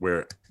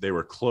where they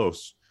were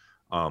close,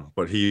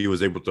 but he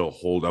was able to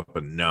hold up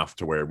enough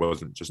to where it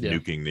wasn't just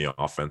nuking the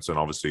offense. And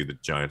obviously the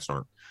Giants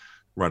aren't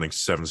running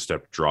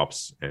 7-step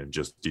drops and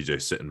just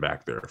DJ sitting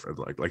back there.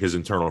 Like his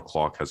internal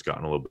clock has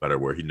gotten a little better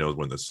where he knows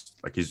when this,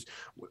 like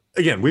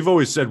we've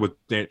always said with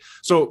Dan,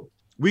 so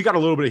we got a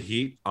little bit of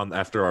heat on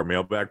after our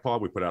mailbag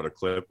pod. We put out a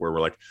clip where we're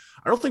like,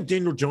 I don't think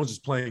Daniel Jones is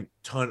playing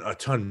a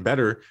ton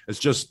better. It's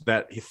just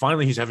that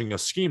he's having a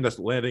scheme that's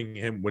letting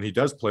him, when he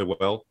does play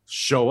well,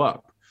 show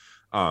up.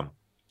 And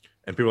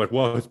people are like,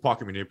 well, his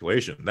pocket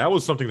manipulation. That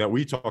was something that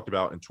we talked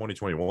about in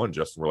 2021,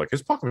 Justin. We're like,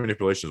 his pocket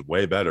manipulation is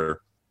way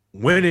better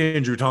when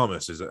Andrew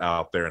Thomas is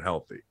out there and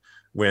healthy.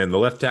 When the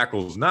left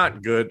tackle is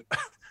not good,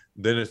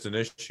 then it's an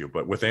issue.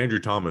 But with Andrew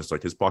Thomas,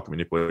 like his pocket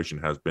manipulation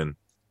has been,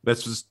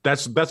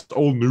 that's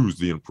old news,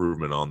 the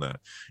improvement on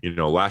that.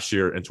 Last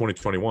year in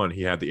 2021,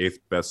 he had the 8th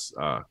best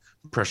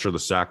pressure the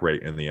sack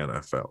rate in the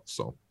NFL.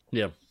 So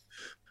yeah.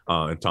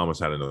 And Thomas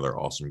had another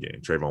awesome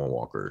game. Trayvon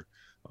Walker,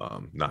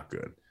 not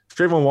good.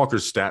 Trayvon Walker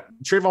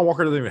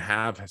doesn't even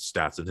have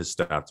stats, and his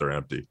stats are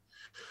empty.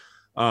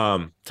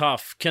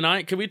 Tough.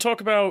 Can we talk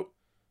about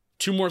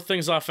 2 more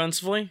things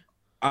offensively?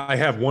 I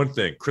have one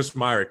thing. Chris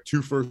Myrick,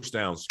 2 first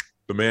downs.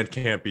 The man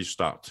can't be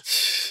stopped.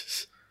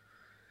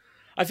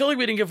 I feel like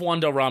we didn't give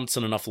Wan'Dale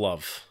Robinson enough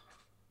love.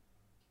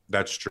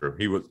 That's true.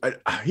 He was.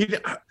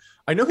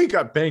 I know he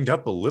got banged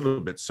up a little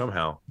bit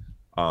somehow.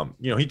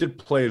 He did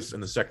plays in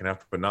the second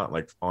half, but not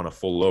like on a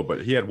full load.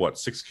 But he had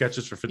 6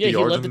 catches for 50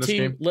 yards in this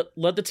game.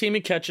 Led the team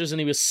in catches, and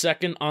he was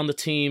second on the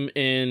team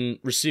in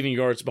receiving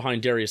yards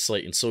behind Darius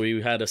Slayton. So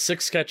he had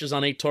 6 catches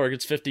on 8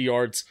 targets, 50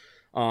 yards.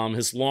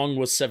 His long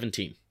was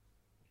 17.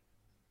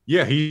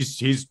 Yeah,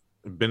 he's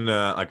been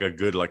like a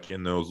good, like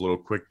in those little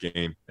quick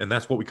game, and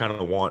that's what we kind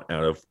of want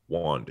out of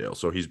Wan'Dale.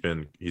 So he's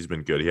been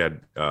good. He had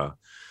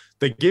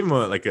they gave him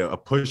a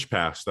push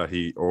pass that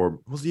it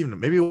wasn't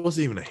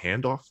even a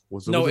handoff.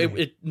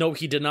 No,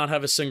 he did not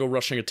have a single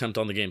rushing attempt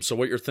on the game. So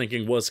what you're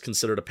thinking was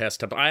considered a pass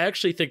attempt. I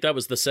actually think that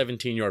was the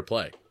 17-yard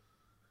play.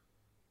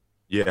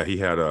 Yeah, he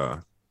had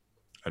a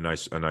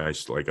nice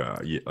like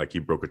he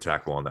broke a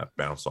tackle on that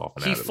bounce off.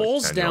 And he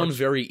falls down yards.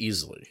 Very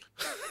easily.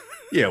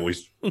 Yeah,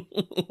 he's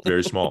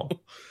very small.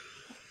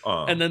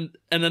 And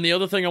then the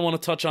other thing I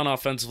want to touch on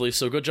offensively.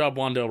 So good job,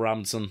 Wan'Dale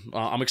Robinson.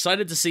 I'm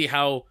excited to see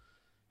how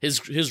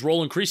his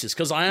role increases,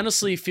 because I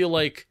honestly feel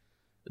like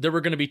there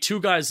were going to be 2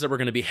 guys that were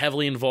going to be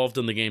heavily involved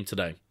in the game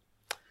today.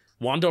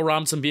 Wan'Dale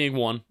Robinson being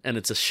one, and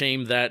it's a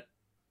shame that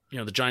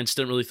the Giants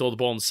didn't really throw the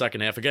ball in the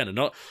second half. Again,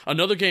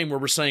 another game where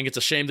we're saying it's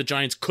a shame the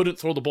Giants couldn't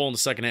throw the ball in the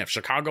second half.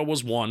 Chicago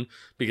was one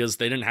because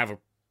they didn't have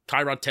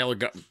Tyrod Taylor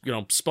got,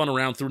 spun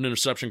around, threw an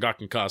interception, got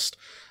concussed.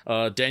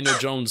 Daniel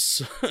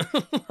Jones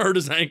hurt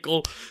his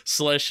ankle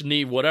 /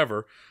 knee,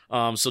 whatever.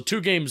 So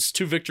 2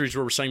 victories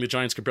where we're saying the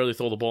Giants could barely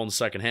throw the ball in the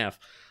second half.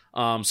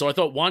 So I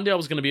thought Wan'Dale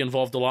was going to be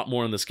involved a lot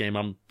more in this game.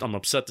 I'm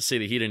upset to see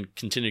that he didn't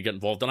continue to get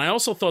involved. And I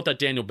also thought that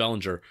Daniel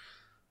Bellinger,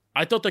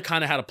 I thought they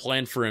kind of had a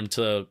plan for him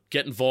to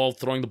get involved,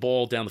 throwing the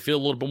ball down the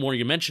field a little bit more.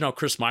 You mentioned how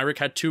Chris Myrick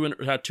had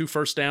 2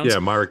 first downs. Yeah,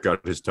 Myrick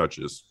got his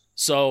touches.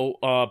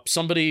 So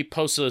somebody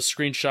posted a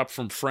screenshot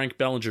from Frank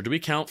Bellinger. Do we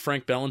count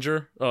Frank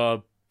Bellinger,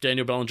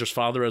 Daniel Bellinger's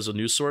father, as a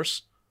news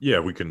source? Yeah,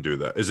 we can do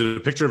that. Is it a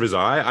picture of his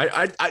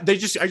eye? I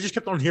just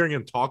kept on hearing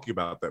him talking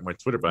about that on my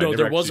Twitter. But no,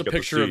 there was a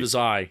picture of his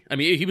eye. I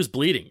mean, he was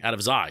bleeding out of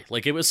his eye.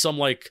 Like it was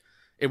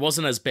it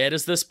wasn't as bad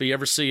as this. But you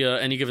ever see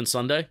Any Given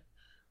Sunday?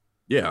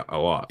 Yeah, a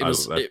lot.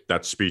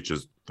 That speech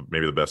is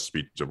maybe the best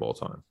speech of all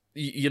time.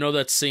 You know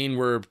that scene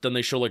where then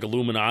they show like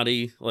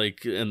Illuminati,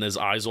 and his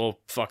eyes all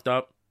fucked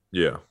up?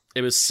 Yeah.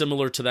 It was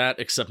similar to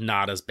that, except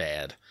not as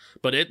bad.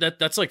 But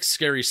that's like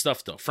scary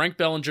stuff, though. Frank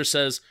Bellinger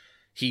says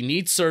he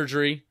needs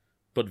surgery,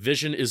 but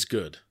vision is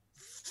good.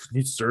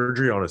 Needs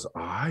surgery on his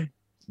eye?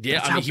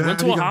 Yeah, he went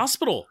to a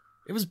hospital.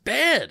 It was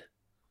bad.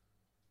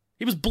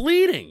 He was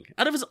bleeding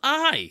out of his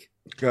eye.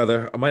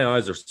 God, my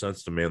eyes are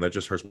sensitive, man. That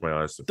just hurts my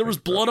eyes. There was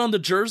blood on the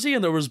jersey,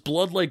 and there was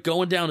blood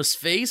going down his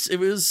face. It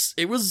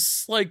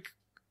was like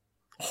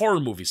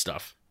horror movie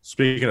stuff.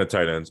 Speaking of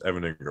tight ends,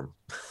 Evan Ingram.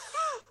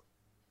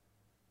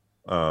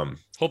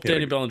 Hope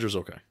Danny Bellinger's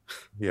okay.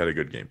 He had a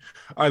good game.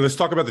 All right, let's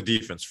talk about the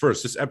defense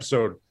first. This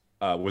episode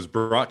was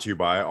brought to you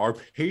by our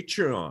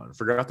Patreon.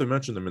 Forgot to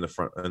mention them in the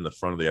front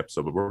of the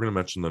episode, but we're going to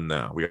mention them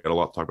now. We got a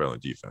lot to talk about on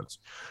the defense.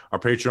 Our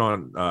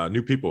Patreon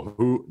new people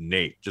who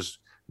Nate. Is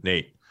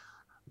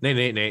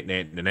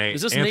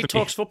this Anthony. Nate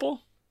Talks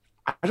Football?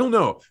 I don't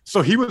know.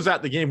 So he was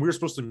at the game. We were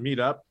supposed to meet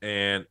up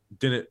and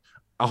didn't.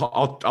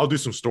 I'll do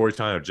some story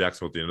time of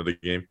Jacksonville at the end of the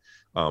game.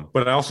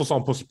 But I also saw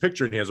him post a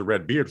picture and he has a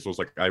red beard. So I was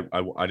like, I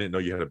didn't know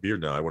you had a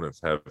beard now. I wouldn't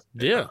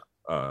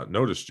have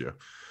noticed you.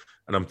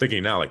 And I'm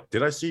thinking now, like,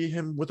 did I see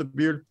him with a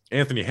beard?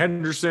 Anthony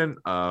Henderson,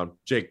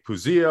 Jake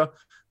Puzia,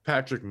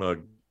 Patrick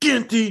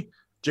McGinty,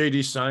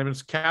 JD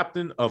Simons,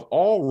 captain of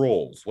all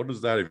roles. What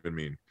does that even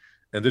mean?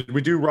 And did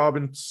we do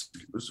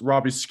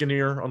Robbie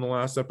Skinnier on the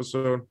last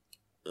episode?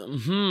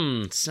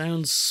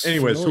 Sounds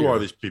Anyways, familiar. Who are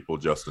these people,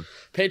 Justin?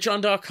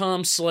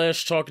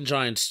 Patreon.com/Talking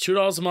Giants.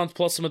 $2 a month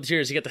plus some of the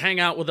tiers. You get to hang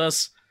out with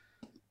us.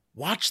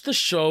 Watch the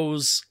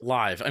shows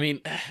live. I mean,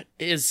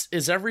 is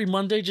every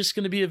Monday just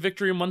going to be a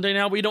Victory Monday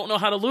now? We don't know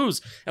how to lose.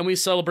 And we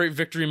celebrate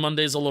Victory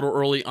Mondays a little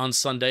early on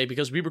Sunday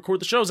because we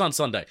record the shows on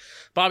Sunday.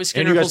 Bobby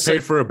Skinner. And you guys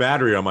paid for a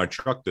battery on my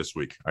truck this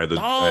week. I had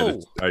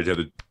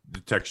to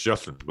text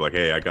Justin, like,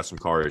 hey, I got some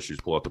car issues.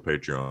 Pull out the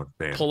Patreon.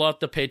 Bam. Pull out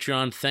the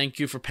Patreon. Thank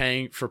you for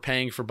paying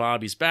for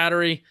Bobby's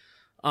battery.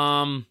 You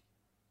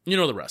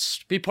know the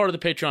rest. Be part of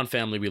the Patreon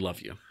family. We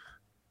love you.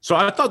 So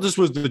I thought this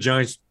was the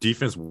Giants'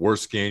 defense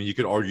worst game. You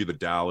could argue the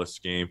Dallas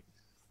game.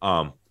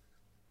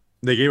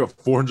 They gave up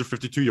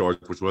 452 yards,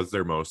 which was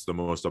their most. The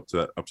most up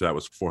to that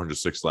was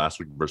 406 last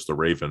week versus the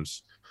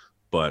Ravens.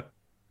 But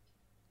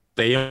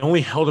they only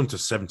held them to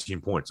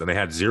 17 points, and they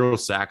had 0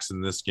 sacks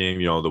in this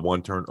game. You know, the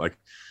one turn, like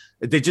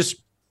the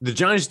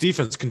Giants'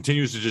 defense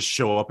continues to just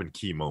show up in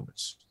key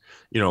moments.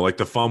 You know, like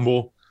the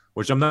fumble,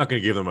 which I'm not going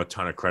to give them a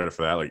ton of credit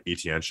for that. Like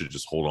ETN should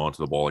just hold on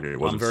to the ball. Like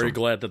I'm very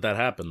glad that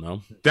happened,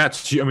 though.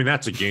 That's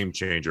a game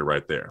changer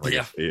right there. Like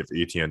if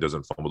ETN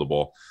doesn't fumble the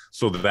ball,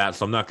 so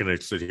I'm not going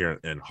to sit here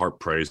and heart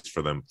praise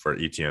for them for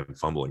ETN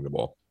fumbling the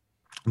ball.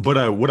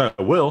 But what I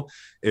will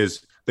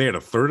is they had a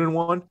 3rd and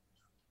 1.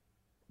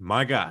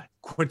 My guy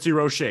Quincy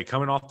Roche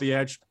coming off the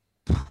edge,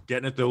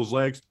 getting at those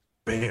legs.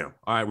 Bam!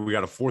 All right, we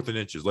got a 4th and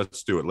inches.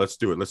 Let's do it. Let's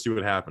see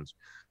what happens.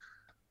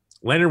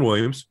 Leonard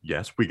Williams,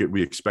 yes,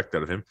 we expect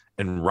that of him,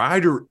 and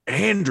Ryder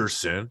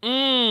Anderson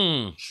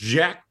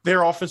jacked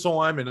their offensive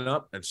lineman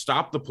up and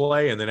stopped the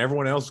play, and then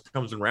everyone else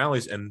comes and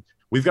rallies, and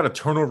we've got a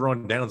turnover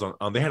on downs.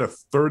 They had a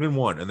 3rd and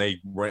 1, and they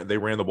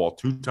ran the ball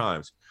 2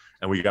 times,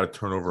 and we got a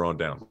turnover on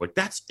downs. Like,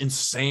 that's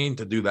insane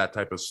to do that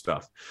type of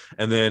stuff.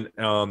 And then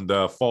on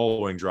the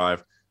following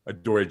drive,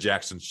 Adoree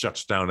Jackson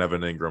shuts down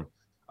Evan Ingram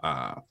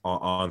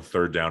on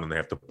 3rd down, and they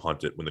have to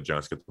punt it when the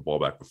Giants get the ball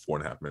back with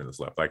 4.5 minutes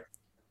left. Like,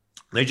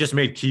 they just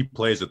made key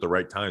plays at the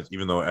right times,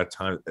 even though at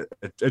times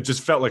it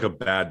just felt like a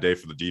bad day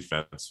for the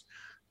defense,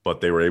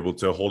 but they were able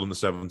to hold them to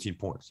 17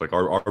 points. Like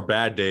our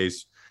bad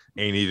days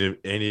ain't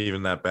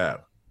even that bad.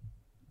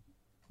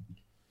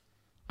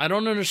 I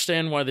don't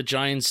understand why the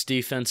Giants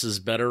defense is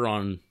better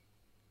on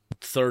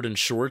 3rd and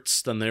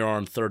shorts than they are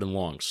on 3rd and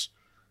longs.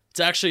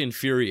 It's actually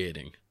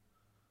infuriating.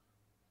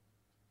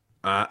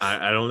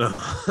 I don't know.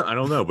 I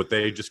don't know, but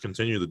they just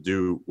continue to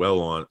do well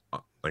on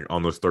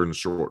those 3rd and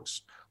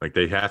shorts. Like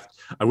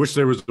I wish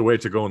there was a way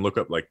to go and look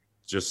up like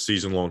just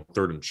season long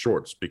 3rd and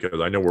shorts,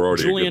 because I know we're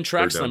already. Julian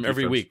tracks them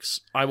every week.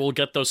 I will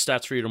get those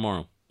stats for you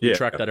tomorrow. We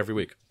track that every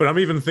week. But I'm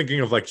even thinking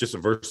of like just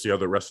versus the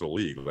other rest of the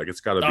league. Like it's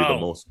got to be the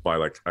most by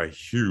like a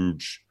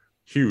huge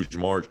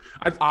margin.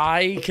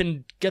 I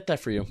can get that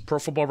for you. Pro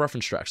Football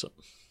Reference tracks it.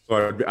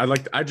 So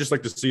I'd just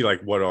like to see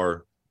like what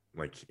our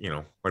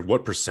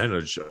what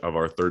percentage of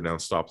our 3rd down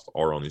stops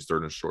are on these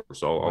 3rd and shorts.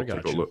 So I'll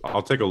take a look.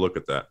 I'll take a look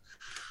at that.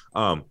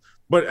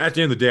 But at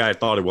the end of the day, I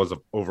thought it was an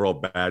overall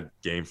bad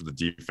game for the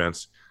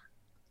defense.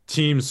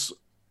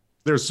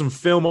 There's some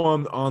film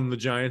on the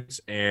Giants,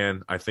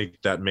 and I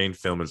think that main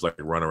film is like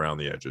run around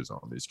the edges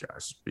on these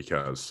guys,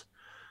 because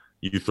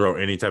you throw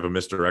any type of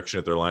misdirection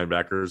at their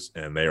linebackers,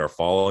 and they are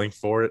falling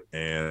for it,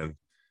 and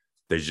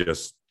they're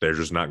just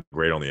not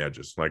great on the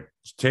edges. Like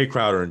Tay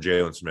Crowder and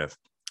Jalen Smith,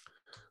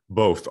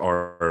 both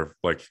are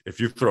like,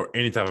 if you throw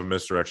any type of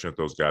misdirection at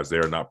those guys, they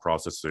are not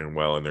processing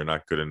well, and they're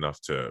not good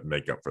enough to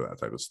make up for that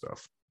type of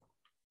stuff.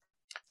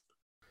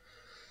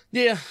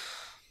 Yeah,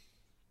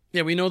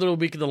 we know they'll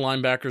weaken the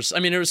linebackers.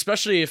 I mean,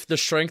 especially if the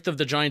strength of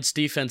the Giants'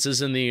 defense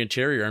is in the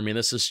interior. I mean,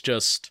 this is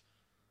just,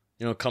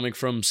 coming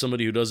from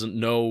somebody who doesn't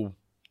know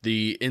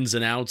the ins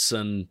and outs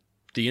and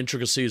the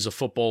intricacies of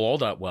football all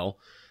that well.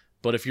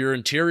 But if your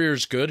interior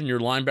is good and your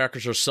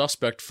linebackers are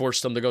suspect,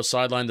 force them to go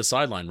sideline to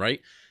sideline,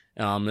 right?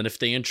 And if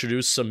they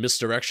introduce some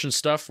misdirection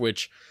stuff,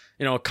 which,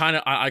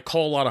 I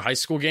call a lot of high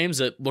school games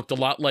that looked a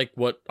lot like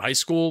what high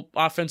school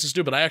offenses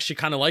do, but I actually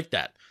kind of like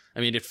that. I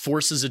mean, it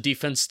forces a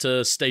defense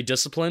to stay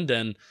disciplined,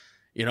 and,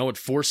 it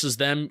forces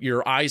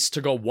your eyes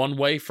to go one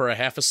way for a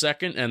half a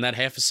second, and that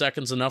half a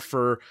second's enough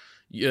for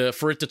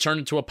it to turn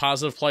into a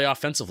positive play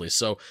offensively.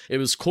 So it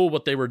was cool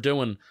what they were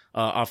doing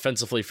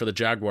offensively for the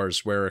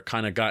Jaguars, where it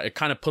kind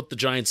of put the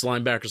Giants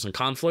linebackers in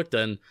conflict,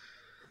 and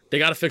They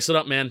got to fix it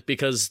up, man,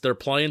 because they're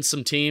playing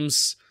some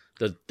teams.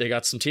 They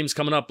got some teams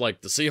coming up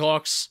like the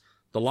Seahawks,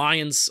 the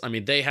Lions. I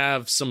mean, they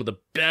have some of the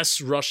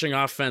best rushing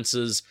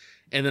offenses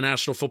in the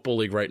National Football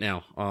League right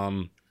now.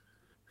 And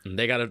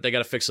they got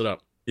to fix it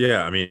up.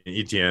 Yeah, I mean,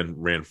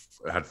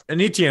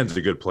 and Etienne's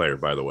a good player,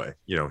 by the way.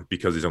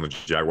 Because he's on the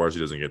Jaguars, he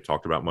doesn't get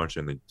talked about much,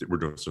 and we're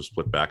doing some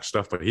split back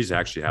stuff. But he's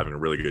actually having a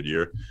really good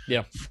year.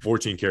 Yeah,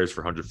 14 carries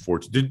for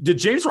 114. Did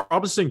James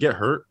Robinson get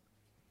hurt?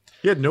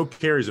 He had no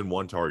carries and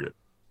 1 target.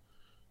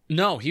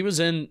 No, he was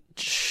in.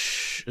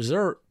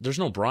 There's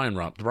no Brian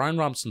Robinson. Brian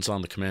Robinson's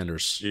on the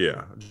Commanders.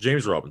 Yeah,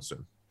 James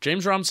Robinson.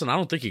 James Robinson, I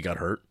don't think he got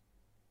hurt.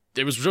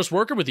 It was just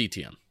working with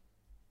Etienne.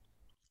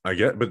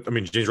 But I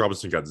mean, James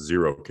Robinson got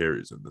 0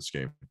 carries in this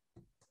game.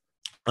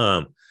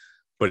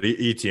 But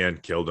Etienne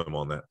killed him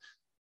on that.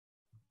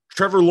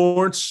 Trevor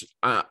Lawrence,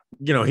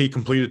 he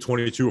completed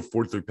 22 of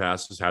 43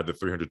 passes, had the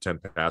 310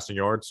 passing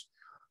yards.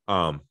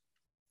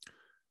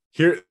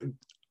 Here,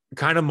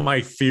 kind of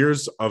my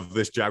fears of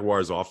this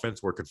Jaguars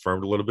offense were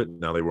confirmed a little bit.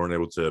 Now they weren't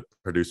able to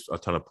produce a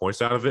ton of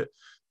points out of it,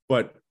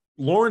 but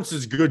Lawrence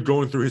is good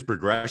going through his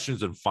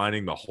progressions and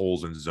finding the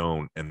holes in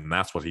zone, and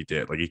that's what he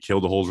did. Like, he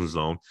killed the holes in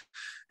zone.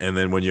 And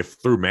then when you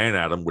threw man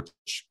at him, which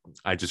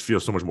I just feel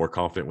so much more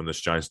confident when this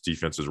Giants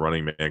defense is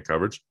running man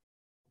coverage,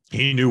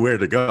 he knew where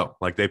to go.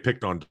 Like, they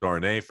picked on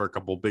Darnay for a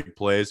couple of big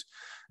plays,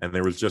 and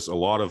there was just a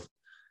lot of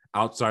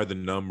outside the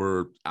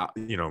number,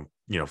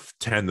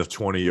 10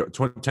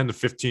 to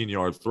 15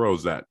 yard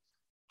throws that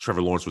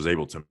Trevor Lawrence was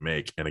able to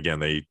make. And again,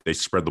 they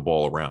spread the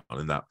ball around,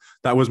 and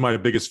that was my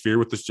biggest fear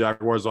with this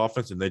Jaguars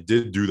offense. And they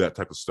did do that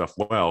type of stuff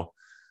well.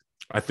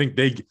 I think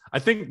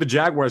the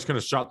Jaguars kind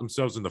of shot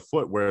themselves in the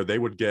foot where they'd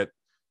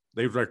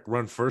like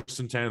run 1st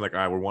and 10, like,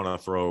 I would want to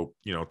throw,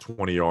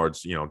 20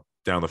 yards,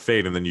 down the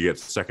fade. And then you get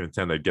 2nd and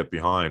 10, they'd get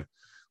behind,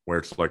 where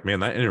it's like, man,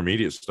 that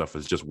intermediate stuff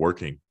is just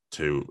working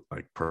to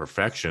like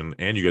perfection.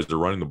 And you guys are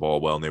running the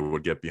ball well, and they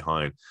would get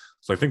behind.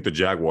 So I think the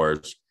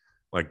Jaguars,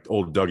 like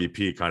old Dougie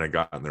P, kind of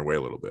got in their way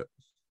a little bit,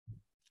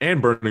 and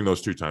burning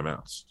those 2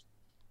 timeouts.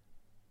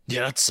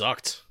 Yeah, that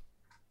sucked.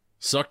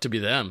 Sucked to be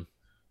them.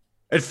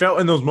 It felt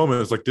in those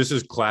moments like this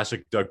is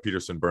classic Doug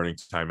Peterson burning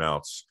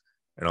timeouts.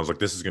 And I was like,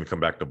 this is going to come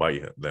back to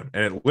bite them.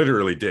 And it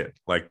literally did.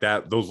 Like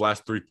that, those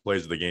last 3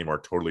 plays of the game are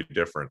totally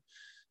different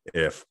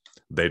if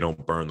they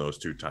don't burn those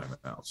 2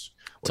 timeouts.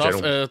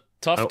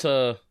 Tough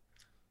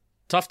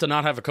to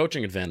not have a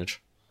coaching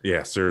advantage.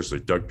 Yeah,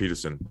 seriously, Doug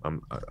Peterson.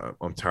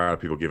 I'm tired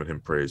of people giving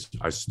him praise.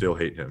 I still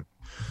hate him.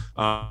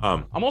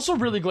 I'm also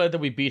really glad that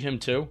we beat him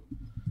too,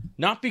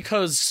 not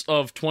because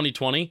of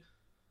 2020.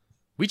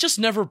 We just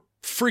never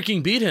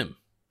freaking beat him.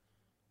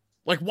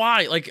 Like,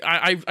 why? Like,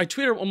 I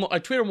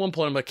tweeted one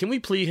point. I'm like, can we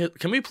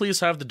please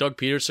have the Doug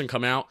Peterson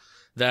come out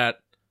that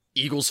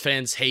Eagles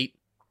fans hate?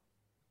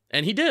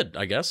 And he did,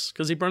 I guess,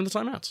 because he burned the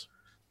timeouts.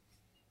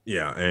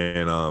 Yeah,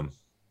 and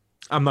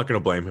I'm not going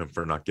to blame him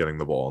for not getting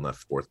the ball on that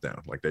 4th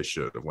down. Like, they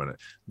should have won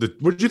it.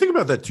 What did you think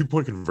about that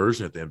 2-point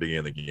conversion at the beginning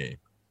of the game?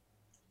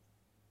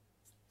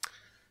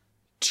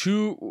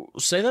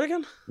 Say that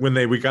again? When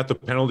we got the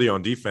penalty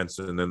on defense,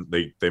 and then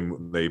they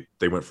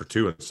went for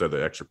 2 instead of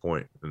the extra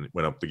point, and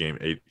went up the game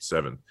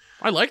 8-7.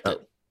 I liked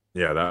it.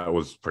 Yeah, that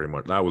was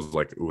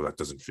like, ooh, that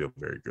doesn't feel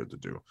very good to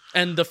do.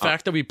 And the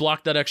fact that we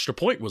blocked that extra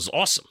point was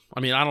awesome. I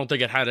mean, I don't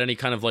think it had any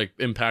kind of like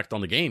impact on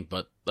the game,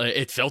 but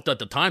it felt at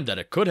the time that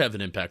it could have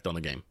an impact on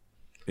the game.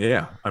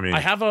 Yeah, I mean, I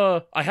have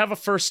a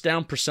first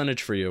down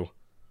percentage for you.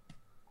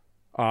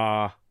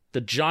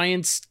 The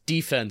Giants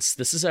defense,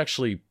 this is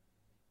actually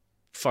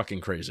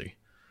fucking crazy.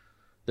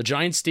 The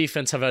Giants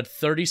defense have had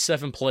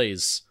 37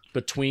 plays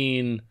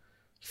between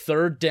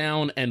 3rd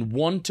down and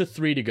 1 to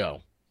 3 to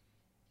go.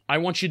 I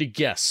want you to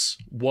guess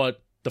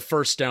what the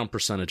first down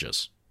percentage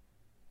is.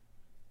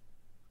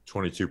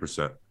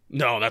 22%.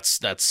 No,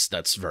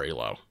 that's very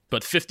low.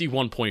 But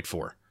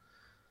 51.4.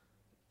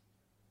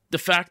 The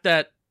fact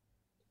that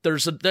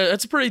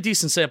that's a pretty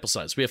decent sample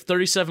size. We have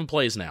 37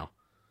 plays now.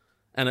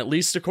 And at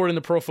least according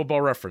to Pro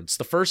Football Reference,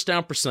 the first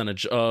down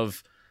percentage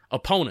of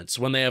opponents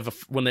when they have a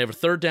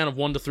 3rd down of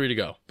 1 to 3 to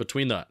go,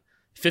 between that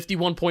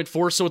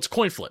 51.4, so it's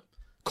coin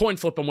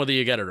flip on whether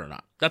you get it or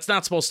not. That's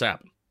not supposed to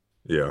happen.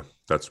 Yeah,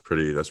 that's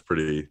pretty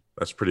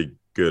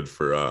good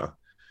for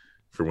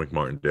Wink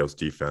Martindale's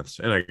defense,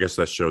 and I guess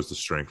that shows the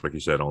strength, like you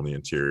said, on the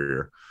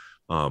interior.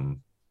 And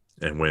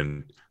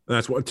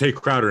that's what Tate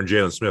Crowder and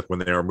Jalen Smith, when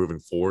they are moving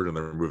forward and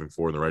they're moving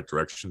forward in the right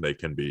direction, they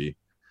can be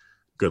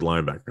good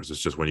linebackers. It's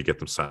just when you get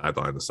them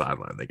sideline to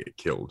sideline, they get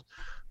killed.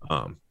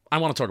 I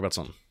want to talk about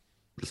something.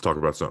 Let's talk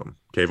about something.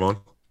 Kayvon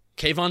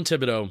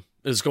Thibodeau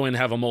is going to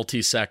have a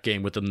multi-sack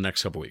game within the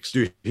next couple weeks.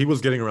 Dude, he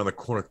was getting around the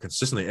corner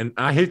consistently. And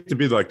I hate to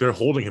be like, they're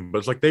holding him, but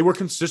it's like they were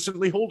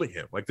consistently holding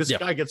him. Like, this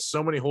guy gets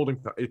so many holding.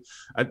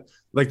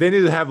 Like, they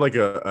need to have like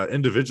a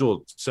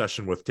individual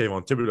session with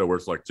Kayvon Thibodeau where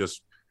it's like,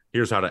 just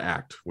here's how to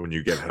act when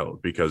you get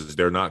held, because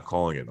they're not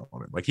calling it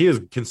on him. Like, he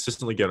is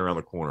consistently getting around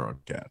the corner on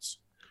cats.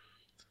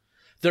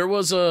 There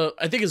was I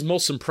think his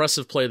most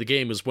impressive play of the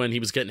game was when he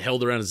was getting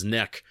held around his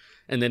neck.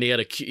 And then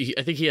I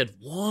think he had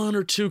 1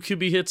 or 2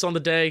 QB hits on the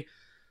day.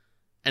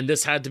 And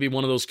this had to be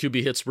one of those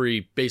QB hits where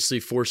he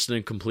basically forced an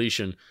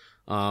incompletion.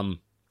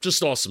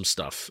 Just awesome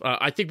stuff.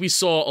 I think we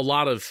saw a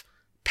lot of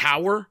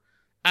power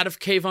out of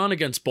Kayvon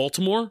against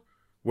Baltimore,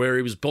 where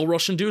he was bull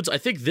rushing dudes. I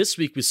think this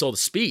week we saw the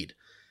speed.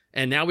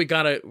 And now we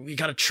gotta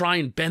try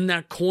and bend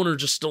that corner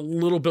just a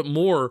little bit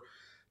more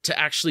to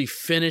actually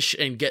finish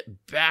and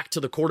get back to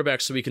the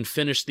quarterback so we can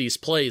finish these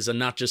plays and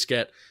not just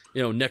get,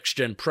 next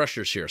gen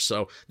pressures here.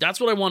 So that's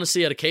what I want to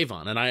see out of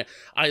Kayvon. And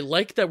I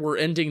like that we're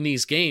ending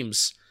these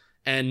games.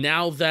 And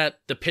now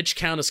that the pitch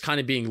count is kind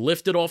of being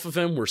lifted off of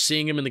him, we're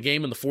seeing him in the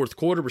game in the fourth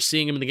quarter. We're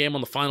seeing him in the game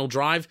on the final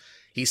drive.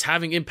 He's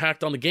having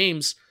impact on the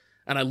games.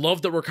 And I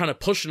love that we're kind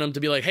of pushing him to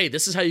be like, hey,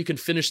 this is how you can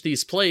finish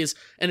these plays.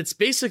 And it's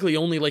basically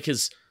only like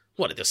this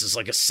is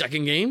like a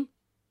second game?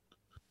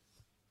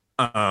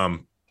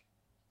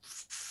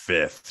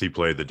 Fifth. He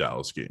played the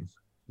Dallas game.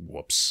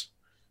 Whoops.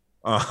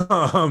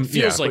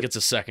 Feels like it's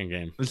a second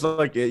game. It's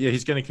like,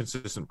 he's getting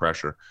consistent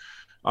pressure.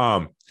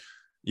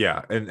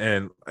 Yeah,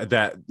 and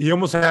that he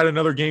almost had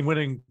another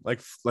game-winning like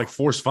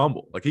forced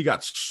fumble. Like he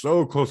got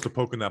so close to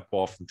poking that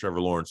ball from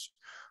Trevor Lawrence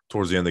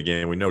towards the end of the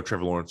game. We know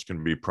Trevor Lawrence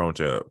can be prone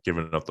to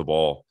giving up the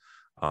ball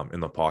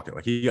in the pocket.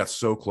 Like he got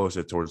so close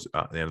towards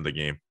the end of the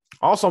game.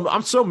 Also,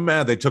 I'm so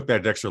mad they took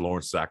that Dexter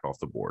Lawrence sack off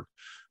the board.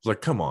 It's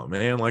like, come on,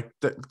 man! Like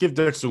give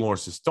Dexter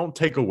Lawrence this. Don't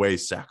take away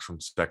sacks from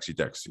Sexy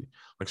Dexy.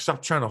 Like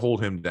stop trying to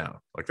hold him down.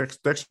 Like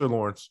Dexter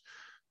Lawrence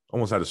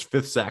almost had his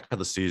fifth sack of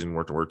the season.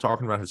 We're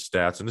talking about his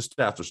stats, and his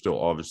stats are still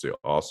obviously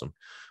awesome,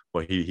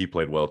 but he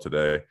played well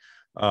today.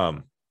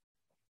 Other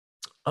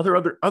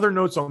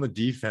notes on the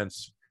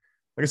defense,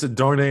 like I said,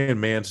 Darnay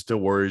and Man still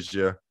worries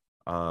you.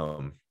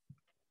 Trevor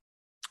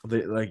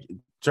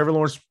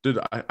Lawrence did.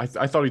 I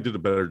thought he did a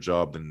better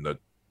job than the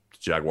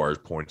Jaguars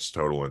points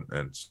total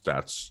and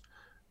stats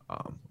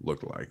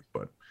looked like,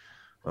 but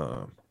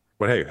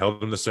hey,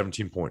 held them to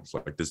 17 points.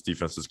 Like this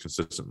defense is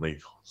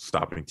consistently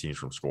stopping teams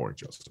from scoring.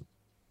 Justin.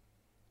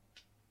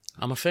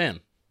 I'm a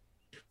fan.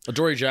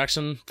 Adoree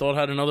Jackson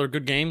had another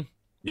good game.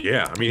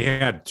 Yeah, I mean, he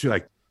had two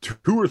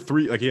or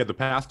three. Like he had the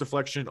pass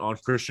deflection on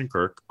Christian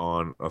Kirk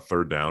on a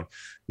third down.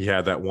 He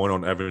had that one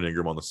on Evan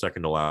Ingram on the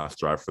second to last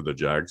drive for the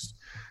Jags,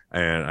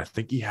 and I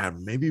think he had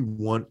maybe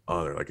one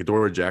other. Like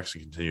Adoree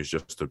Jackson continues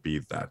just to be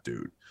that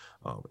dude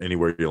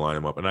anywhere you line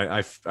him up. And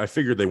I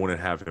figured they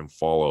wouldn't have him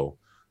follow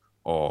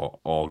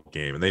all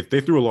game, and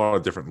they threw a lot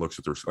of different looks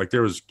at their. Like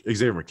there was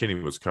Xavier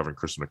McKinney was covering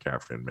Christian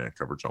McCaffrey in man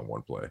coverage on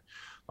one play.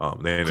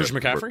 Christian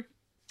McCaffrey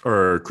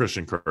or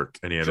Christian Kirk,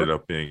 and he ended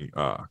up being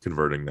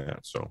converting that.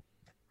 So,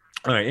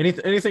 all right,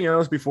 anything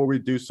else before we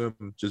do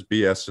some just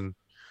BSing,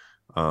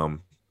 and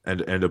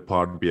end of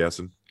pod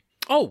BSing?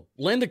 Oh,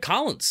 Landon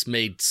Collins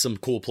made some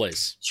cool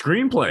plays.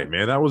 Screenplay,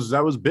 man, that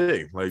was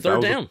big. Like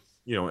third down,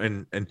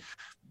 and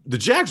the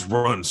Jags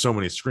run so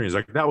many screens.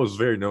 Like that was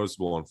very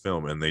noticeable on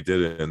film, and they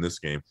did it in this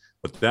game.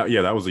 But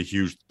that was a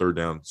huge third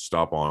down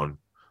stop on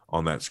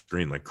that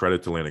screen. Like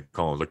credit to Landon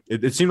Collins. Like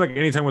it seemed like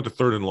anytime with the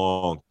third and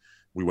long,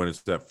 we went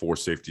into that 4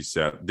 safety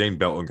set. Dane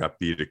Belton got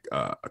beat.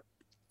 I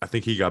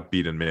think he got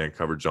beat in man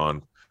coverage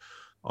on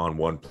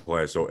one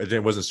play. So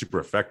it wasn't super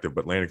effective,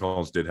 but Landon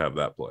Collins did have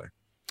that play.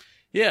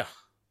 Yeah.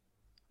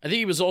 I think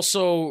he was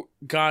also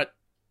got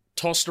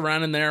tossed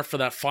around in there for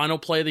that final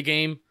play of the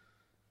game.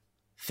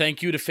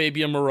 Thank you to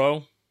Fabian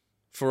Moreau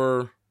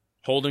for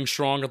holding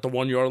strong at the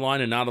 1 yard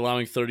line and not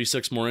allowing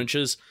 36 more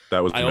inches.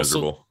 That was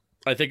miserable.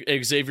 I think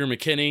Xavier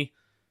McKinney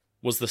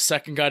was the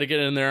second guy to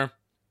get in there.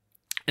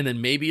 And then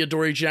maybe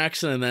Adoree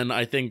Jackson. And then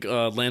I think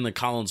Landon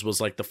Collins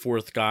was like the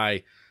fourth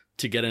guy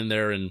to get in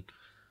there and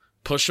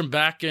push him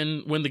back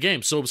and win the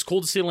game. So it was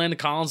cool to see Landon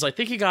Collins. I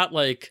think he got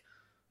like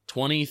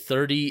 20,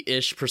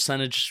 30-ish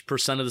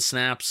percent of the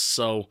snaps.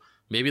 So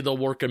maybe they'll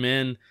work him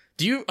in.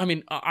 I'm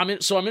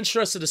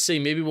interested to see,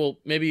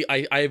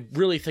 I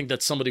really think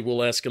that somebody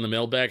will ask in the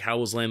mailbag, how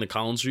was Landon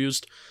Collins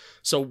used?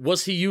 So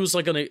was he used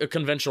like a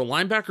conventional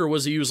linebacker, or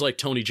was he used like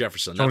Tony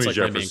Jefferson? That's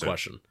my main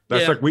question.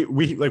 That's like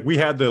we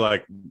had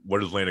the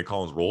what is Landon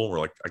Collins' role? And we're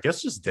like, I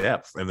guess just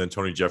depth. And then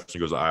Tony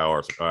Jefferson goes to IR.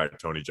 It's like, all right,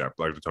 Tony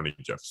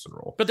Jefferson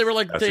role. But they were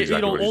like,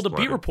 all the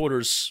beat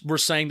reporters were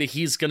saying that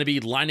he's going to be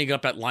lining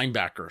up at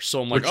linebacker.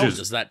 So I'm like,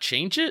 does that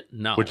change it?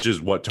 No. Which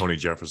is what Tony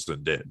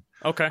Jefferson did.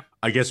 Okay.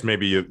 I guess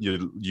maybe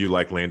you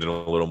like Landon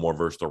a little more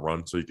versus the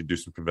run, so you could do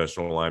some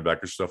conventional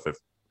linebacker stuff.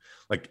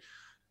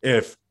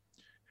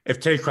 If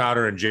Tay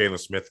Crowder and Jalen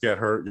Smith get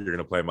hurt, you're going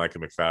to play Micah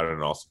McFadden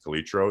and Austin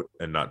Calitro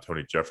and not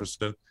Tony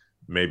Jefferson.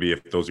 Maybe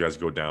if those guys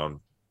go down,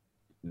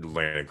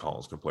 Landon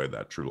Collins can play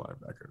that true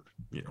linebacker.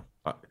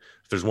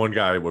 If there's one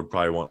guy I would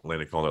probably want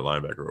Landon Collins at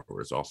linebacker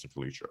over, it's Austin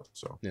Calitro.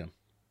 So yeah,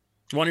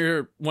 one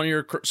of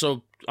your.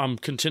 So I'm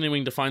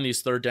continuing to find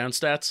these third down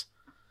stats.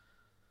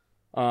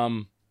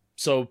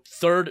 So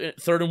third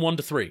and 1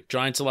 to 3,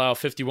 Giants allow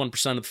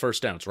 51% of the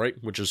first downs, right?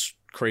 Which is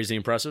crazy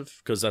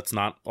impressive because that's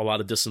not a lot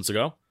of distance to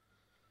go.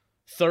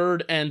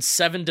 Third and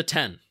 7 to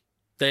 10,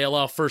 they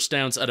allow first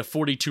downs at a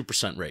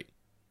 42% rate.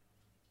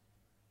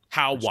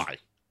 Why?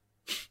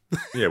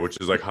 Yeah, which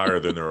is like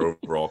higher than their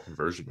overall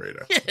conversion rate.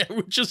 Yeah,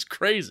 which is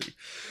crazy.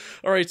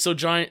 All right, so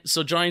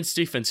Giants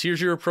defense. Here's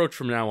your approach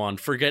from now on.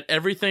 Forget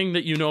everything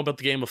that you know about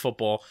the game of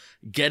football.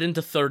 Get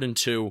into 3rd and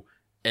 2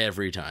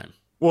 every time.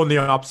 Well, and the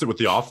opposite with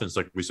the offense,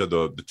 like we said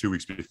the 2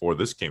 weeks before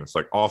this game, it's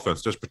like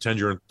offense. Just pretend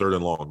you're in 3rd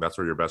and long. That's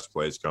where your best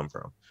plays come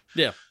from.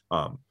 Yeah.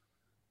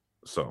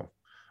 So,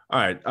 all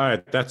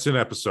right. That's an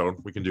episode.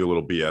 We can do a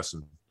little BS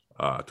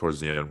and towards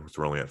the end.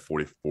 We're only at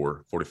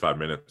 45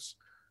 minutes.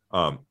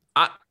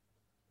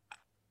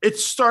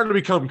 It's starting to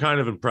become kind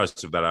of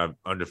impressive that I'm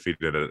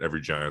undefeated at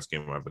every Giants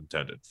game I've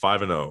attended.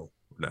 5-0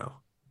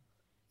 now.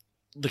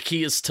 The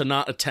key is to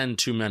not attend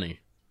too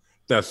many.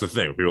 That's the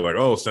thing. People are like,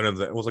 oh, send in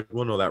that. I was like,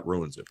 well, no, that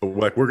ruins it. But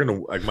like,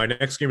 my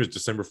next game is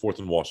December 4th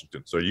in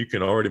Washington. So you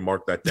can already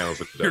mark that down.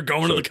 You're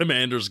going to the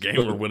Commanders game.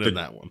 We're winning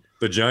that one.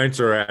 The Giants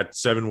are at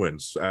 7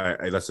 wins.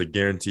 That's a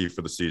guarantee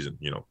for the season,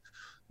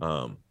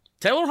 Taylor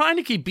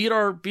Heineke beat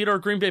our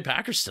Green Bay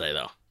Packers today,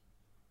 though.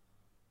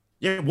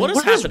 Yeah, what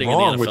is happening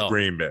wrong in the NFL with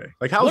Green Bay?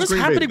 Like, how what is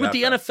Green happening Bay with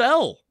the bad?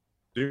 NFL?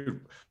 Dude?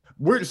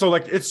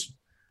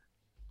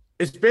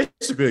 It's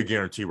basically a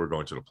guarantee we're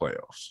going to the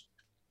playoffs.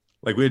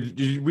 Like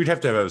we'd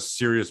have to have a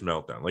serious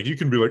meltdown. Like you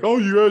can be like, oh,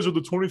 you guys are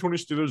the 2020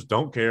 Steelers.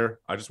 Don't care.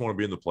 I just want to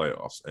be in the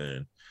playoffs,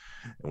 and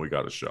we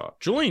got a shot.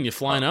 Julian, you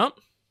flying up?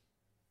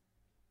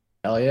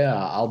 Hell yeah,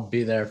 I'll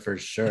be there for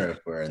sure if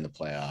we're in the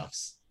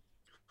playoffs.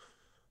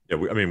 Yeah,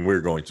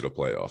 we're going to the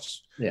playoffs.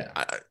 Yeah.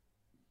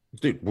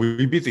 Dude,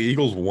 we beat the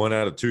Eagles 1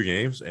 out of 2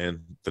 games, and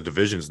the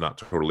division's not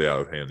totally out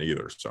of hand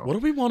either. So, what do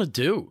we want to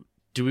do?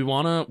 We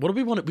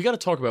got to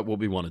talk about what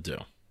we want to do.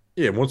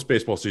 Yeah, once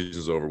baseball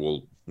season's over,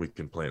 we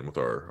can plan with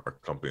our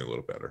company a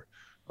little better.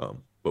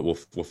 But we'll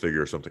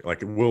figure something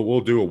like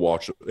we'll do a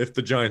watch. If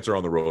the Giants are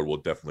on the road, we'll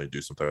definitely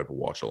do some type of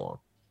watch along.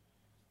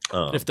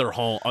 If they're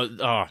home,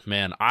 oh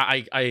man,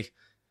 I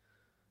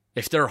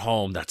if they're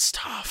home, that's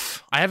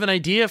tough. I have an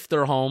idea if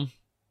they're home.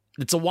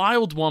 It's a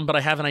wild one, but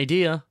I have an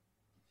idea.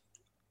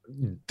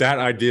 That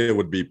idea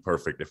would be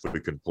perfect if we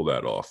could pull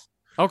that off.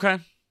 Okay.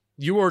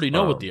 You already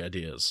know what the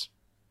idea is.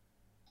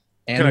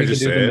 And we could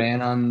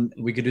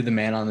do the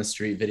man on the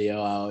street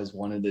video I always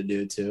wanted to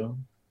do too.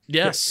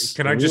 Yes.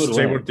 Can I just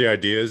say what the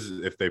idea is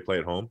if they play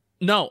at home?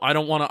 No, I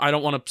don't want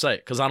to say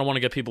it because I don't want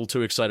to get people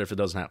too excited if it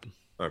doesn't happen.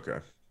 Okay.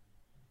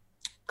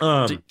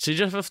 So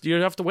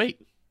you have to wait.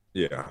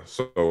 Yeah.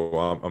 So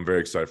I'm very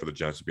excited for the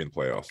Giants to be in the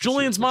playoffs.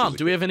 Julian's mom.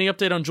 Do we have any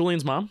update on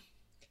Julian's mom?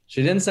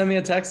 She didn't send me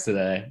a text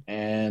today,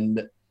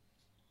 and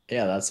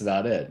yeah, that's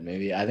about it.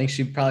 Maybe I think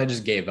she probably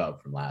just gave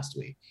up from last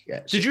week.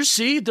 Yeah, did you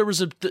see there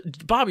was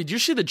Bobby? Did you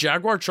see the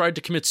Jaguar tried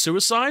to commit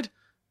suicide,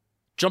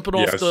 jumping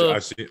off the? I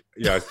see.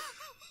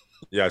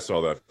 Yeah, I saw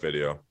that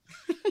video.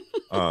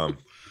 I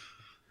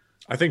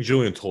think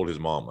Julian told his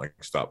mom like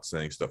stop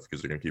saying stuff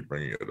because they're gonna keep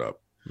bringing it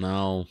up.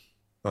 No.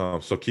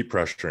 So keep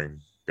pressuring,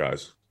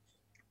 guys.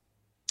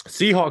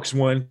 Seahawks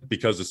win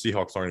because the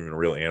Seahawks aren't even a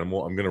real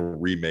animal. I'm gonna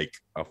remake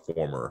a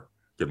former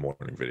Good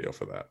Morning video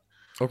for that.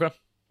 Okay.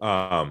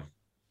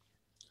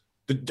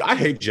 I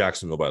hate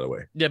Jacksonville, by the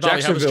way. Yeah,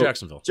 Bobby, how was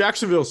Jacksonville?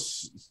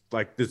 Jacksonville's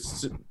like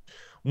this.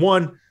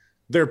 One,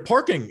 their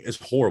parking is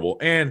horrible,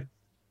 and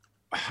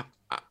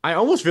I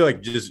almost feel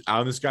like just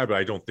out on this guy, but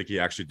I don't think he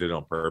actually did it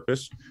on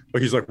purpose.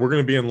 But he's like, we're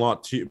going to be in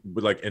lot T,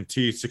 like in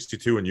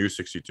T62 and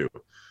U62.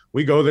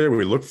 We go there,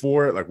 we look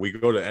for it, like we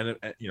go to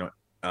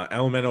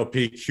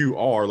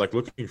LMNOP like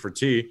looking for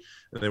T,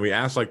 and then we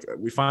ask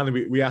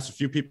we asked a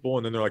few people,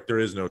 and then they're like, there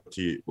is no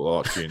T,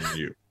 lot T and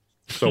U.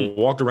 So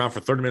walked around for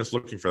 30 minutes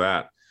looking for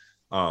that.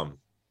 And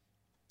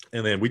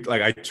then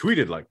I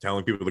tweeted like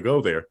telling people to go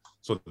there.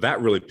 So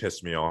that really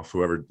pissed me off.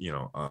 Whoever,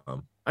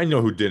 I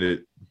know who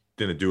didn't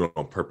do it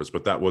on purpose,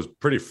 but that was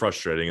pretty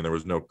frustrating. And there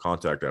was no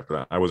contact after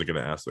that. I wasn't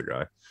going to ask the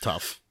guy.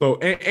 Tough. So,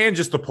 and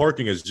just the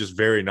parking is just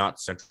very not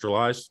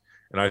centralized.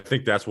 And I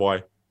think that's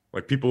why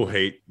like people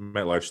hate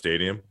MetLife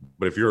Stadium.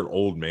 But if you're an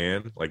old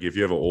man, like if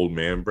you have an old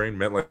man brain,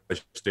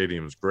 MetLife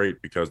Stadium is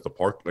great because the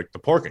parking,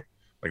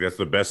 like that's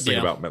the best thing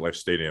about MetLife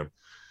Stadium.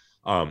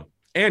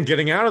 And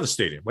getting out of the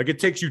stadium, like it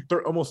takes you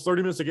almost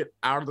 30 minutes to get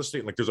out of the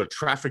stadium. Like there's a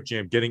traffic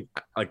jam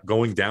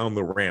going down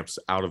the ramps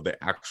out of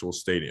the actual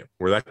stadium,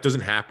 where that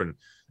doesn't happen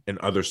in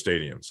other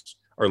stadiums,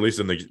 or at least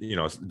in the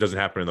it doesn't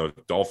happen in the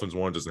Dolphins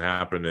one, it doesn't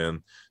happen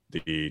in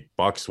the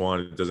Bucks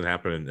one, it doesn't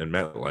happen in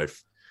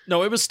MetLife.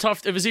 No, it was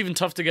tough. It was even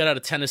tough to get out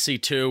of Tennessee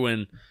too,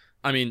 and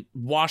I mean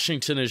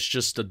Washington is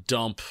just a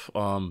dump.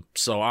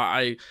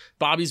 So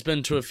Bobby's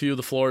been to a few of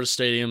the Florida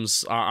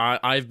stadiums.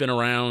 I've been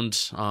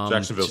around.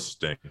 Jacksonville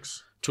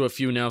stinks. To a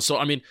few now. So,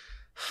 I mean,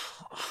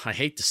 I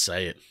hate to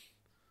say it.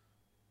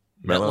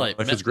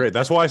 MetLife is great.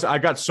 That's why I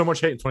got so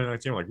much hate in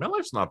 2019. I'm like,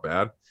 MetLife's not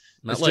bad.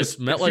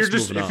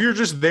 If you're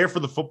just there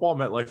for the football,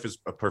 MetLife is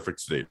a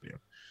perfect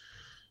stadium.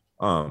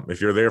 If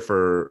you're there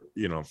for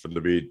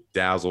to be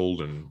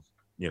dazzled and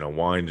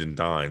wined and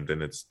dined,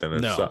 then it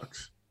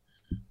sucks.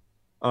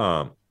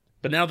 But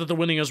now that the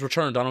winning has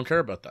returned, I don't care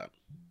about that.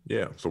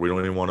 Yeah, so we don't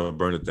even want to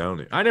burn it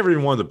down. I never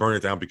even wanted to burn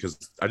it down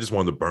because I just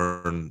wanted to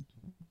burn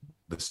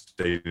the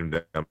stadium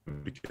down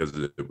because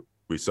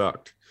we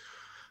sucked.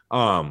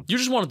 You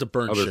just wanted to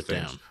burn Other shit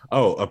things. down.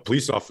 Oh, a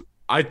police officer.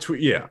 I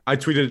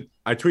tweeted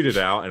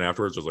out, and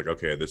afterwards I was like,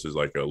 okay, this is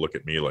like a look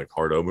at me like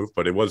hard O move,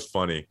 but it was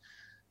funny.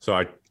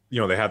 So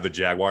they have the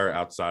Jaguar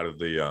outside of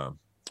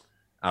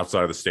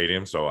the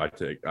stadium. So I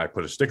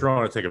put a sticker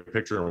on it, take a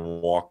picture,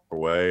 and walk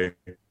away.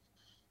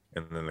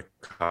 And then the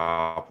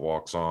cop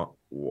walks up,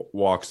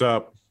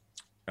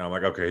 and I'm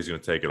like, okay, he's gonna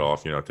take it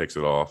off. Takes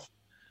it off.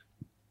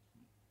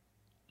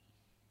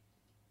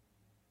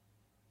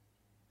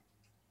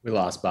 We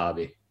lost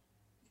Bobby.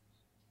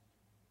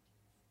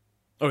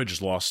 Oh, we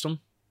just lost him?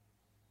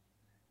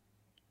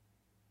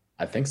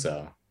 I think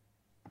so.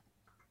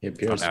 He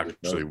appears Not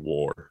actually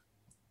war.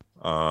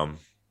 So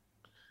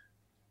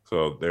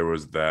there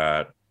was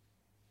that.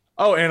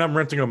 Oh, and I'm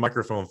renting a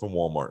microphone from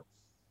Walmart.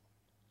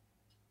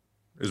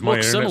 Is my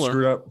Looks internet similar.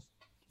 screwed up?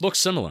 Looks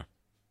similar.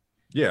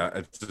 Yeah,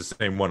 it's the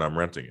same one. I'm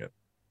renting it.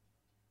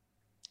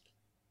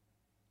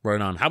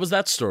 Right on. How was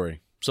that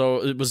story?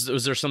 So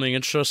was there something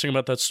interesting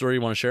about that story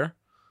you want to share?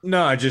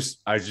 No, I do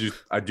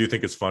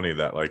think it's funny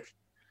that like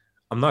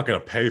I'm not gonna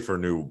pay for a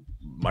new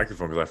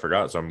microphone because I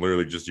forgot. So I'm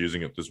literally just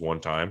using it this one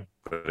time,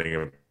 putting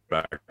it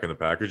back in the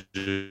package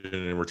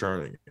and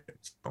returning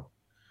it. So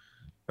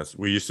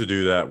we used to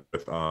do that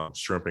with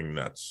shrimping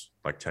nets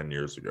like 10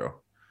 years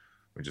ago.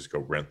 We just go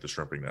rent the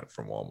shrimping net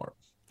from Walmart.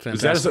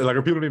 Fantastic. Is that like,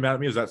 are people gonna be mad at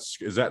me? Is that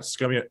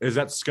scummy? Is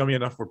that scummy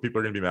enough where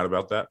people are gonna be mad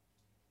about that?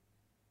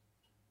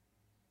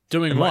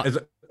 Doing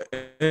what?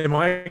 Am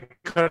I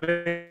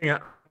cutting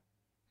out?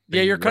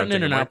 Yeah, you're cutting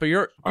in and out, but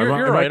you're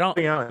right.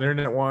 Cutting out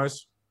internet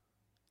wise.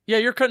 Yeah,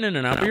 you're cutting in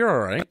and out, but you're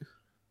all right.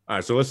 All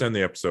right, so let's end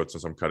the episode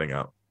since I'm cutting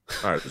out.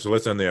 All right, so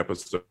let's end the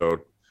episode.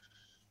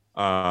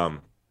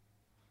 All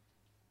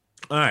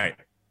right,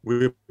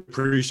 we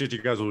appreciate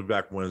you guys. We'll be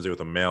back Wednesday with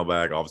a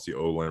mailbag, obviously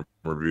O-line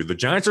review. The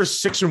Giants are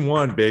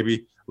 6-1,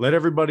 baby. Let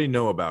everybody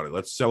know about it.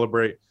 Let's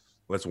celebrate.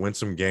 Let's win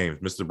some games.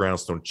 Mr.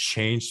 Brownstone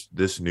changed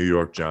this New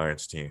York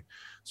Giants team.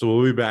 So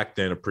we'll be back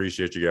then.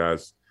 Appreciate you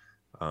guys.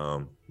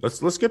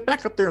 Let's get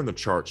back up there in the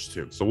charts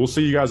too. So we'll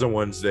see you guys on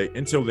Wednesday.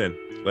 Until then,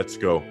 let's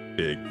go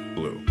Big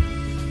Blue.